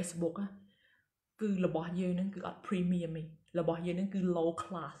តាម Facebook គឺរបស់យើងហ្នឹងគឺអត់ premium ទេរបស់យើងហ្នឹងគឺ low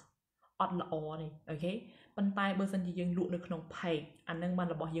class អត់ល្អទេអូខេប៉ុន្តែបើសិនជាយើងលក់នៅក្នុង page អាហ្នឹងបាន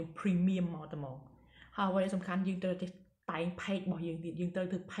របស់យើង premium មកតែមកហើយអ្វីសំខាន់យើងត្រូវតែតែង page របស់យើងទៀតយើងត្រូវ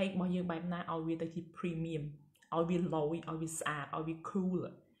ធ្វើ page របស់យើងបែបណាឲ្យវាទៅជា premium ឲ្យវា low ឲ្យវាស្អាតឲ្យវា cool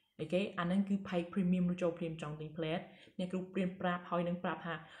អូខេអាហ្នឹងគឺ page premium នោះចូលព្រាមចង់ទិញ plate អ្នកគ្រូព្រាមប្រាប់ហើយនឹងប្រាប់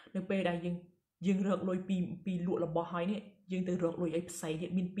ថានៅពេលដែលយើងរកលុយពីលក់របស់ហើយនេះយើងទៅរកលុយអីផ្សេងទៀត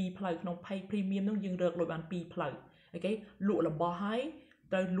មាន2ផ្លូវក្នុង page premium នោះយើងរកលុយបាន2ផ្លូវអូខេលក់របស់ហើយ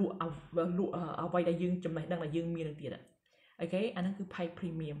ត្រូវលក់អ្វីដែលយើងចំណេះដឹងដែលយើងមាននឹងទៀតអូខេអាហ្នឹងគឺ page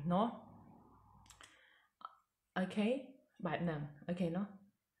premium เนาะអូខេបែបហ្នឹងអូខេเนาะ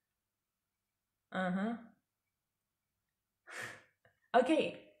អូខេ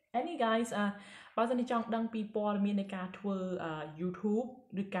any guys បើសិនជាចង់ដឹងពីព័ត៌មាននៃការធ្វើ YouTube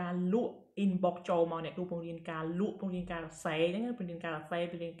ឬការលក់ inbox ចូលមកអ្នកគ្រូបង្រៀនការលក់បង្រៀនការសរសេរហ្នឹងបង្រៀនការសរសេរ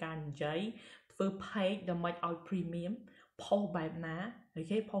បង្រៀនការនិយាយធ្វើ page ដើម្បីឲ្យ premium ផុសបែបណាអូ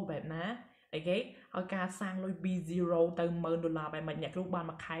ខេផុសបែបណាអូខេឲ្យការសាងលុយពី0ទៅ$10,000បែបម៉េចអ្នកគ្រូបាន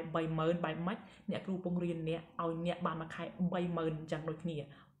មួយខែ30,000បែបម៉េចអ្នកគ្រូបង្រៀនអ្នកឲ្យអ្នកបានមួយខែ30,000អញ្ចឹងដូចគ្នា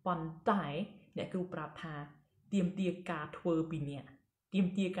ប៉ុន្តែអ្នកគ្រូប្រាប់ថាទាមទារការធ្វើពីអ្នកទាម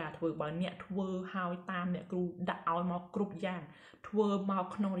ទារការធ្វើបើអ្នកធ្វើហើយតាមអ្នកគ្រូដាក់ឲ្យមកគ្រប់យ៉ាងធ្វើមក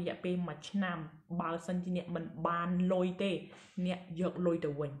ក្នុងរយៈពេល1ឆ្នាំបើសិនជាអ្នកមិនបានលុយទេអ្នកយកលុយទៅ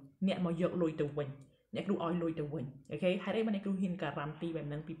វិញអ្នកមកយកលុយទៅវិញអ្នកគ្រូឲ្យលុយទៅវិញអូខេហេតុអីបានអ្នកគ្រូហ៊ានការ៉ាន់ទីបែប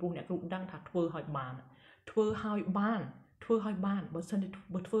ហ្នឹងពីព្រោះអ្នកគ្រូដឹងថាធ្វើឲ្យបានបើសិនជា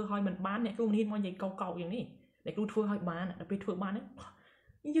បើធ្វើឲ្យមិនបានអ្នកគ្រូមិនហ៊ានមកនិយាយកោកយ៉ាងនេះអ្នកគ្រូធ្វើឲ្យបានដល់ពេលធ្វើបានហ្នឹង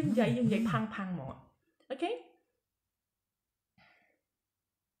យើងនិយាយផាំងហ្មងអូខេ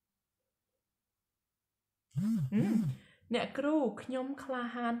អ្នកគ្រូខ្ញុំក្លា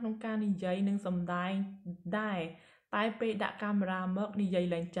ហានក្នុងការនិយាយនិងសម្ដែងដែរតែពេលដាក់កាមេរ៉ាមកនិយាយ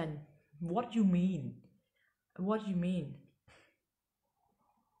ឡើងចាញ់ what you mean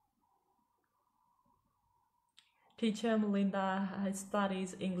Teacher Melinda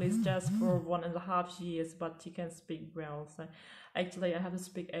studies English just for 1.5 years, but she can speak well. So actually, I have to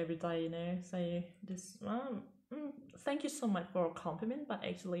speak every day, you know. So this, thank you so much for a compliment, but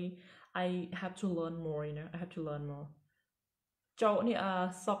actually, I have to learn more, you know. I have to learn more. ចូលនេះ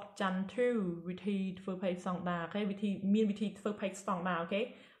សកច័ន្ទ2វិធីធ្វើ page ស្តង់ដារអូខេវិធីមានវិធីធ្វើ page ស្តង់ដារអូខេ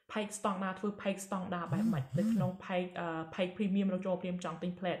page ស្តង់ដារធ្វើ page ស្តង់ដារបែបម៉េចនៅក្នុង page premium របស់ចូលព្រាមចង់ទិ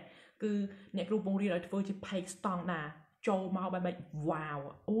ញ plate គឺអ្នកគ្រូបង្រៀនឲ្យធ្វើជា page ស្តង់ដារចូលមកបែបម៉េច wow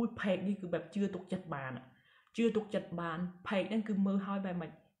អូយ page នេះគឺបែបជឿទុកចិត្តបានជឿទុកចិត្តបាន page ហ្នឹងគឺមើលឲ្យបែបម៉េ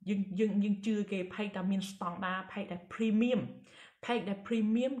ចយើងជឿគេ page តែមានស្តង់ដារ page ដែល premium page ដែល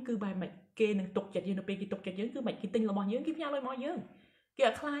premium គឺបែបម៉េចគេនឹងទុកចិត្តយើងនៅពេលគេទុកចិត្តយើងគឺមិនគេទិញរបស់យើងគេផ្ញើលុយមកយើងគេអ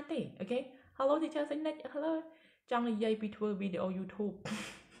ត់ខ្លាចទេអូខេ Hello teacher សេចក្ដី Hello ចង់និយាយពីធ្វើ video YouTube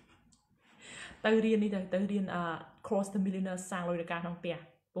ទៅរៀននេះទៅរៀនcross the millionaire សាងលុយក្នុងការក្នុងផ្ទះ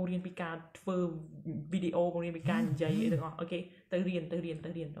បង្រៀនពីការធ្វើ video បង្រៀនពីការនិយាយទាំងអស់អូខេទៅរៀនអូ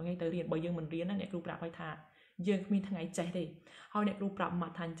ខេទៅរៀនបើយើងមិនរៀនណាអ្នកគ្រូប្រាប់ឲ្យថាយើងគ្មានថ្ងៃចេះទេហើយអ្នកគ្រូប្រាប់ម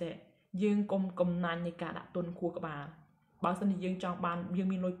កថាចេះយើងកុំកំណាញ់នៃការដាក់ទុនខួរក្បាលបើសិនជាយើងចង់បានយើង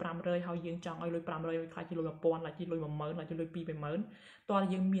មានលុយ500ហើយយើងចង់ឲ្យលុយ500ឲ្យខ្លាចជាលុយ1000ខ្លាចជាលុយ10000ខ្លាចជាលុយ20000តើ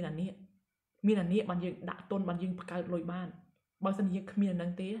យើងមានអានេះបានយើងដាក់ទុនបានយើងបង្កើតលុយបានបើសិនជាយើងគ្មានអានឹ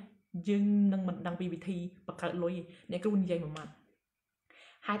ងទេយើងនឹងមិនដឹងពីវិធីបង្កើតលុយអ្នកគ្រូនិយាយមួយម៉ាត់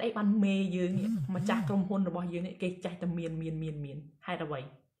ហេតុអីបានមេយើងម្ចាស់ក្រុមហ៊ុនរបស់យើងនេះគេចេះតែមានហេតុអ្វី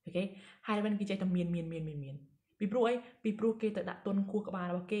អូខេហេតុអ្វីគេចេះតែមានពីព្រោះអីពីព្រោះគេទៅដាក់ទុនខួរក្បាល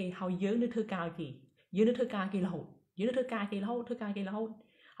របស់គេហើយយើងនៅធ្វើការឲ្យគេយើងនៅធ្វើការគេរហូតយើងធ្វើការគេរហូត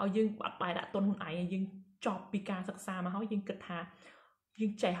ហើយយើងអត់បាយដាក់ទុនខ្លួនឯងយើងចប់ពីការសិក្សាមកហើយយើងគិតថាយើ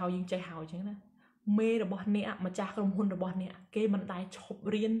ងចេះហើយអញ្ចឹងណាមេរបស់អ្នកម្ចាស់ក្រុមហ៊ុនរបស់អ្នកគេមិនដែលឈប់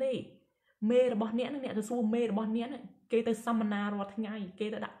រៀនទេមេរបស់អ្នកនឹងអ្នកទៅសួរមេរបស់អ្នកគេទៅសម្មនារាល់ថ្ងៃគេ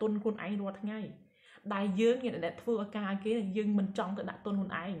ទៅដាក់ទុនខ្លួនឯងរាល់ថ្ងៃដែលយើងអ្នកធ្វើឲ្យការគេយើងមិនចង់ទៅដាក់ទុនខ្លួ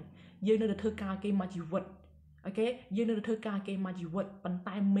នឯងយើងនៅតែធ្វើការគេមកជីវិតអូខេយើងនៅតែធ្វើការគេមកជីវិតប៉ុន្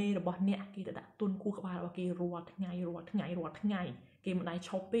តែមេរបស់អ្នកគេទៅដាក់ទុនខួរក្បាលរបស់គេរាល់ថ្ងៃគេមិនដែលឈ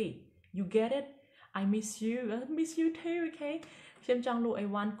ប់ទេ you get it I miss you too okay ខ្ញុំចង់លក់អី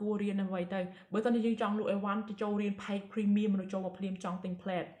វ៉ាន់គួររៀនអ្វីទៅបើតើយើងចង់លក់អីវ៉ាន់ទៅចូលរៀន page premium ឬចូលមកភ្លាមចង់ទិញ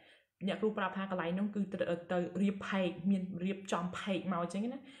plate អ្នកគ្រូប្រាប់ថាកន្លែងនោះគឺទៅរៀប page មានរៀបចំ page មកអញ្ចឹង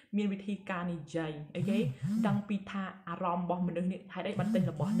ណាមានវិធីការនិយាយអូខេដឹងពីថាអារម្មណ៍របស់មនុស្សនេះហេតុអីបានទិញ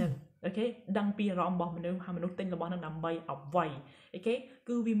របស់ហ្នឹងអូខេដឹងពីអារម្មណ៍របស់មនុស្សហើយមនុស្សទិញរបស់ហ្នឹងដើម្បីអ្វីអូខេ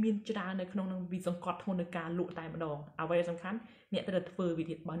គឺវាមានច្រើននៅក្នុងនឹងវាសង្កត់ធ្ងន់នៅការលក់តែម្ដងអ្វីដែលសំខាន់អ្នកត្រូវតែធ្វើវា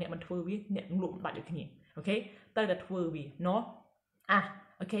ទៀតបើអ្នកមិនធ្វើវាអ្នកលក់មិនដាច់ដូចគ្នាអូខេត្រូវតែធ្វើវាណោះ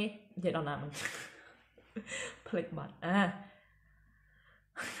អូខេនិយាយដល់ណាមិនភ្លេចបាត់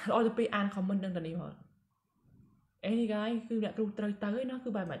ឲ្យទៅពេលអាន comment នឹងទៅនេះមកអេនេះ guys គឺអ្នកគ្រូត្រូវទៅឯណាគឺ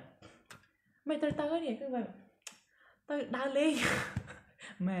បែបម៉េចមិនត្រូវទៅឯនេះគឺបែបទៅដើរលេង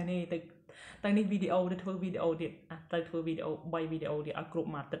មែនទេទៅនេះវីដេអូទៅធ្វើវីដេអូទៀតទៅធ្វើវីដេអូ3វីដេអូទៀតឲ្យគ្រប់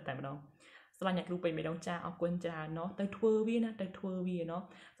មកទឹកតែម្ដងស្លាញ់អ្នកគ្រូពេញម្ដងចាអរគុណច្រើនเนาะទៅធ្វើវាណាទៅធ្វើវាเนาะ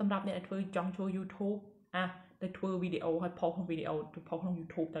សម្រាប់អ្នកដែលធ្វើចង់ចូល YouTube ទៅធ្វើវីដេអូឲ្យផុសក្នុងវីដេអូទៅផុសក្នុង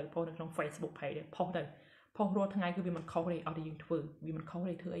YouTube ទៅផុសនៅក្នុង Facebook page ទៅផុសរាល់ថ្ងៃគឺវាមិនខុសទេអត់តែយើងធ្វើវាមិនខុស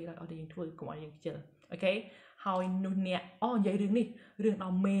ទេធ្វើអីក៏អត់តែយើងធ្វើកុំឲ្យយើងខ្ជិលអូខេហើយនោះអ្នកនិយាយរឿងនេះរឿងដ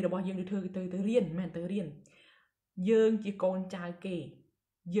ល់មេរបស់យើងទៅរៀនមែនទៅរៀនយើងជាកូនចៅគេ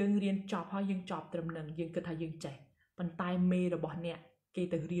យើងរៀនចប់ហើយយើងចប់ត្រឹមនឹងយើងគិតថាយើងចេះប៉ុន្តែមេរបស់អ្នកគេ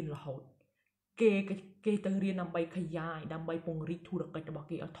ទៅរៀនរហូតគេទៅរៀនដើម្បីខយាយដើម្បីពង្រីកធុរកិច្ចរបស់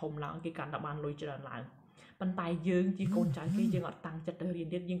គេឲ្យធំឡើងគេកាន់តែបានលុយច្រើនឡើងប៉ុន្តែយើងជាកូនចៅគេយើងអត់តាំងចិត្តទៅរៀន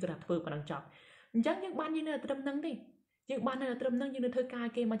ទៀតយើងគិតថាធ្វើប៉ុណ្ណឹងចប់អញ្ចឹងយើងបានយើងនៅត្រឹមនឹងទេយើងបាននៅត្រឹមនឹងយើងនៅធ្វើការ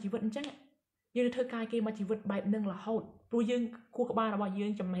គេមកជីវិតអញ្ចឹងយើងនៅធ្វើការគេមកជីវិតបែបនឹងរហូតព្រោះយើងខួរក្បាលរបស់យើ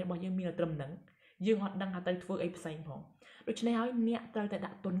ងចំណេះរបស់យើងមានត្រឹមនឹងយើងអត់ដឹងថាទៅធ្វើអីផ្សេងផងដូច្នេះហើយអ្នកត្រូវតែ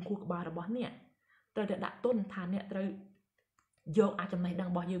ដាក់ទុនខួរក្បាលរបស់អ្នកត្រូវតែដាក់ទុនថាអ្នកត្រូវយកអាចចំណេះដឹង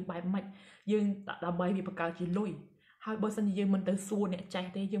របស់យើងបែបម៉េចយើងដើម្បីវាបង្កើតជាលុយហើយបើសិនជាយើងមិនទៅសួរអ្នកចេះ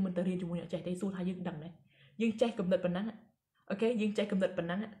ទេយើងមិនទៅរៀនជាមួយអ្នកចេះទេសួរថាយើងដឹងទេយើងចេះកំណត់ប៉ុណ្ណឹងអូខេយើងចេះកំណត់ប៉ុណ្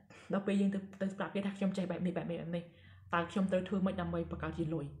ណឹងដល់ពេលយើងទៅប្រាប់គេថាខ្ញុំចេះបែបនេះតើខ្ញុំត្រូវធ្វើម៉េចដើម្បីបង្កើតជា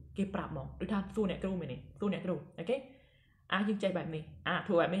លុយគេប្រាប់មកដូចថាសួរអ្នកគ្រូមែនទេសួរអ្នកគ្រូអូខេយើងចេះបែបនេះ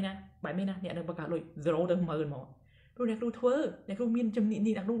ធ្វើបែបនេះណាអ្នកនឹងបង្កើតលុយ0ទៅ10000មកព្រោះអ្នកគ្រូធ្វើអ្នកគ្រូមានជំនាញ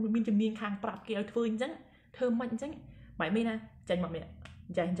អ្នកគ្រូមានជំនាញខាងប្រាប់គេឲ្យធ្វើអញ្ចឹងធ្វើមិនអញ្ចឹងបែបនេះណាចាញ់មកនេះ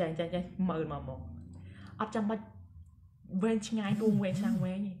ចាញ់10000មកអត់ចាំបាច់វែងឆ្ងាយទួងវែងឆ្នាំង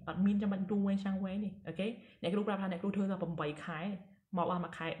វែងទេអត់មានចាំបាច់ទួងវែងឆ្នាំងវែងទេអូខេអ្នកគ្រូប្រាប់ថាអ្នកគ្រូធ្វើតែ8ខែមកបានមួ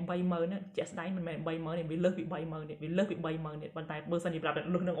យខែ30000នេះជាក់ស្ដែងមិនមែន30000ទេវាលើសពី30000ទេវាលើសពី30000ទេប៉ុន្តែបើសិនជាប្រាប់តែ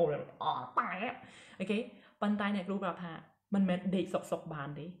លើសនឹងអូតែអូខេប៉ុន្តែអ្នកគ្រូប្រាប់ថាមិនមែនដេកសុកបាន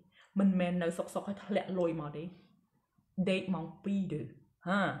ទេមិនមែននៅសុកឲ្យធ្លាក់លុយមកទេ date mong pi được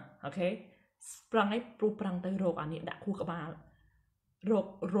ha ok prang ấy pro prang tới rộp anh ấy đã khu các bạn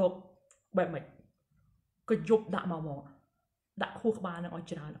rộpแบบ ก็ยุบដាក់មកដាក់ខួរក្បាលនឹងឲ្យ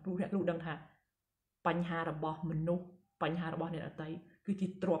ច្រើនព្រោះអ្នកគ្រូដឹងថាបញ្ហារបស់មនុស្សបញ្ហារបស់អ្នកដទៃគឺជា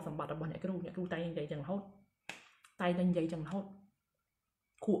ទ្រព្យសម្បត្តិរបស់អ្នកគ្រូតែងនិយាយចឹងរហូត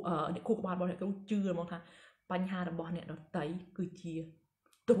ខួរក្បាលរបស់អ្នកគ្រូជឿហ្មងថាបញ្ហារបស់អ្នកដទៃគឺជា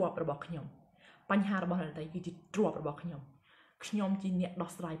ទ្រព្យរបស់ខ្ញុំបញ្ហារបស់អ្នកដទៃគឺជាទ្រព្យរបស់ខ្ញុំជាអ្នកដោះ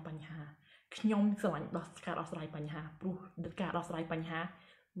ស្រាយបញ្ហាខ្ញុំស្រឡាញ់ការដោះស្រាយបញ្ហាព្រោះការដោះស្រាយបញ្ហា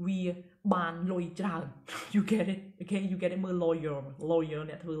វាបានលុយច្រើន you get it okay you get it មើល lawyer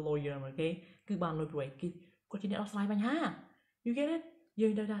អ្នកធ្វើ lawyer អូខេគឺបានលុយព្រួយគឺគាត់ជាអ្នកដោះស្រាយបញ្ហា you get it យើ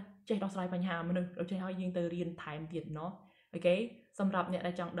ងទៅថាចេះដោះស្រាយបញ្ហាមនុស្សដូច្នេះហើយយើងទៅរៀនថែមទៀតเนาะអូខេសម្រាប់អ្នក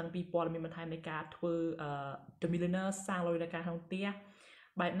ដែលចង់ដឹងពីព័ត៌មានបន្ថែមនៃការធ្វើ The Millionaire សាងលុយដោយការក្នុងផ្ទះ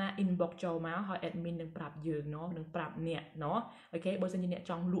បែបណា inbox ចូលមកហើយ admin នឹងប្រាប់យើងเนาะនឹងប្រាប់អ្នកเนาะអូខេបើសិនជាអ្នក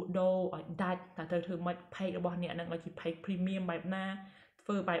ចង់លក់ដូរឲ្យដាច់តើត្រូវធ្វើម៉េច page របស់អ្នកនឹងឲ្យជា page premium បែបណាធ្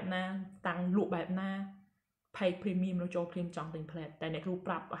វើបែបណាតាំងលក់បែបណា page premium នៅចូលព្រាមចង់ទិញផ្លែតែអ្នកគ្រូ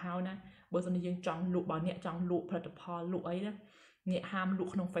ប្រាប់ឲ្យណាបើសិនជាយើងចង់លក់បើអ្នកចង់លក់ផលិតផលលក់អីណាអ្នកហាមល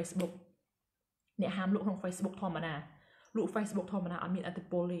ក់ក្នុង Facebook អ្នកហាមលក់ក្នុង Facebook ធម្មតាលក់ Facebook ធម្មតាអត់មានអតិ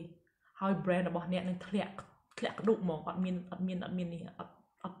ពលទេហើយ brand របស់អ្នកនឹងធ្លាក់ក្ដុកហ្មងអត់មាននេះ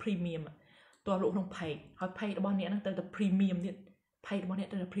អត់ premium តើលក់ក្នុង page ហើយ page របស់អ្នកនឹងទៅតែ premium ទៀត page របស់អ្នក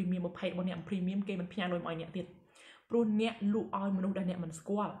ទៅតែ premium បើ page របស់អ្នក premium គេមិនផ្ញើលុយមកឲ្យអ្នកទៀតព្រោះអ្នកលក់ឲ្យមនុស្សដែលអ្នកមិនស្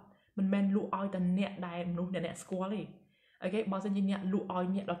គាល់មិនមែនលក់ឲ្យតែអ្នកដែលមនុស្សដែលអ្នកស្គាល់ទេអូខេបើសិនជាអ្នកលក់ឲ្យ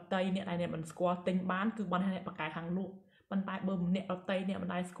អ្នកដតីអ្នកដែលអ្នកមិនស្គាល់ទិញបានគឺបានអ្នកបកកែខាងលក់ប៉ុន្តែបើអ្នកដតីអ្នកមិន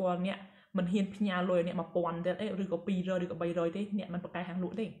ដែលស្គាល់អ្នកមិនហ៊ានផ្ញើលុយអ្នក1000ទៀតឬក៏200ឬក៏300ទេអ្នកមិនបកកែខាងល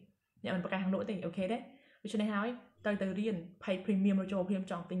ក់ទេអូខេទេដូច្នេះហើយទៅរៀន page premium មកចូលព្រាម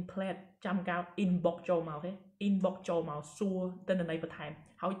ចង់ទិញ plate ចាំកៅ inbox ចូលមកទេ inbox ចូលមកសួរទិន្នន័យបន្ថែម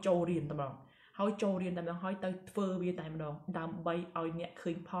ហើយចូលរៀនតែម្ដងហើយចូលរៀនតែម្ដងហើយទៅធ្វើវាតែម្ដងដើម្បីឲ្យអ្នក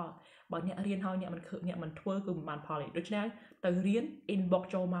ឃើញផលបើអ្នករៀនហើយអ្នកមិនធ្វើគឺមិនបានផលទេដូច្នេះទៅរៀន inbox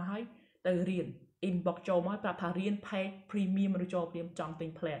ចូលមកហើយទៅរៀន inbox ចូលមកប្រាប់ថារៀន page premium ឬចូលព្រាមចង់ទិញ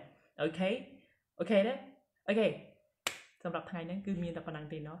plate អូខេទេអូខេសម្រាប់ថ្ងៃនេះគឺមានតែប៉ុណ្្នឹង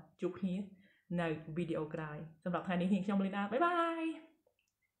ទេเนาะជួបគ្នានៅវីដេអូក្រោយសម្រាប់ថ្ងៃនេះខ្ញុំ Melinda បាយបាយ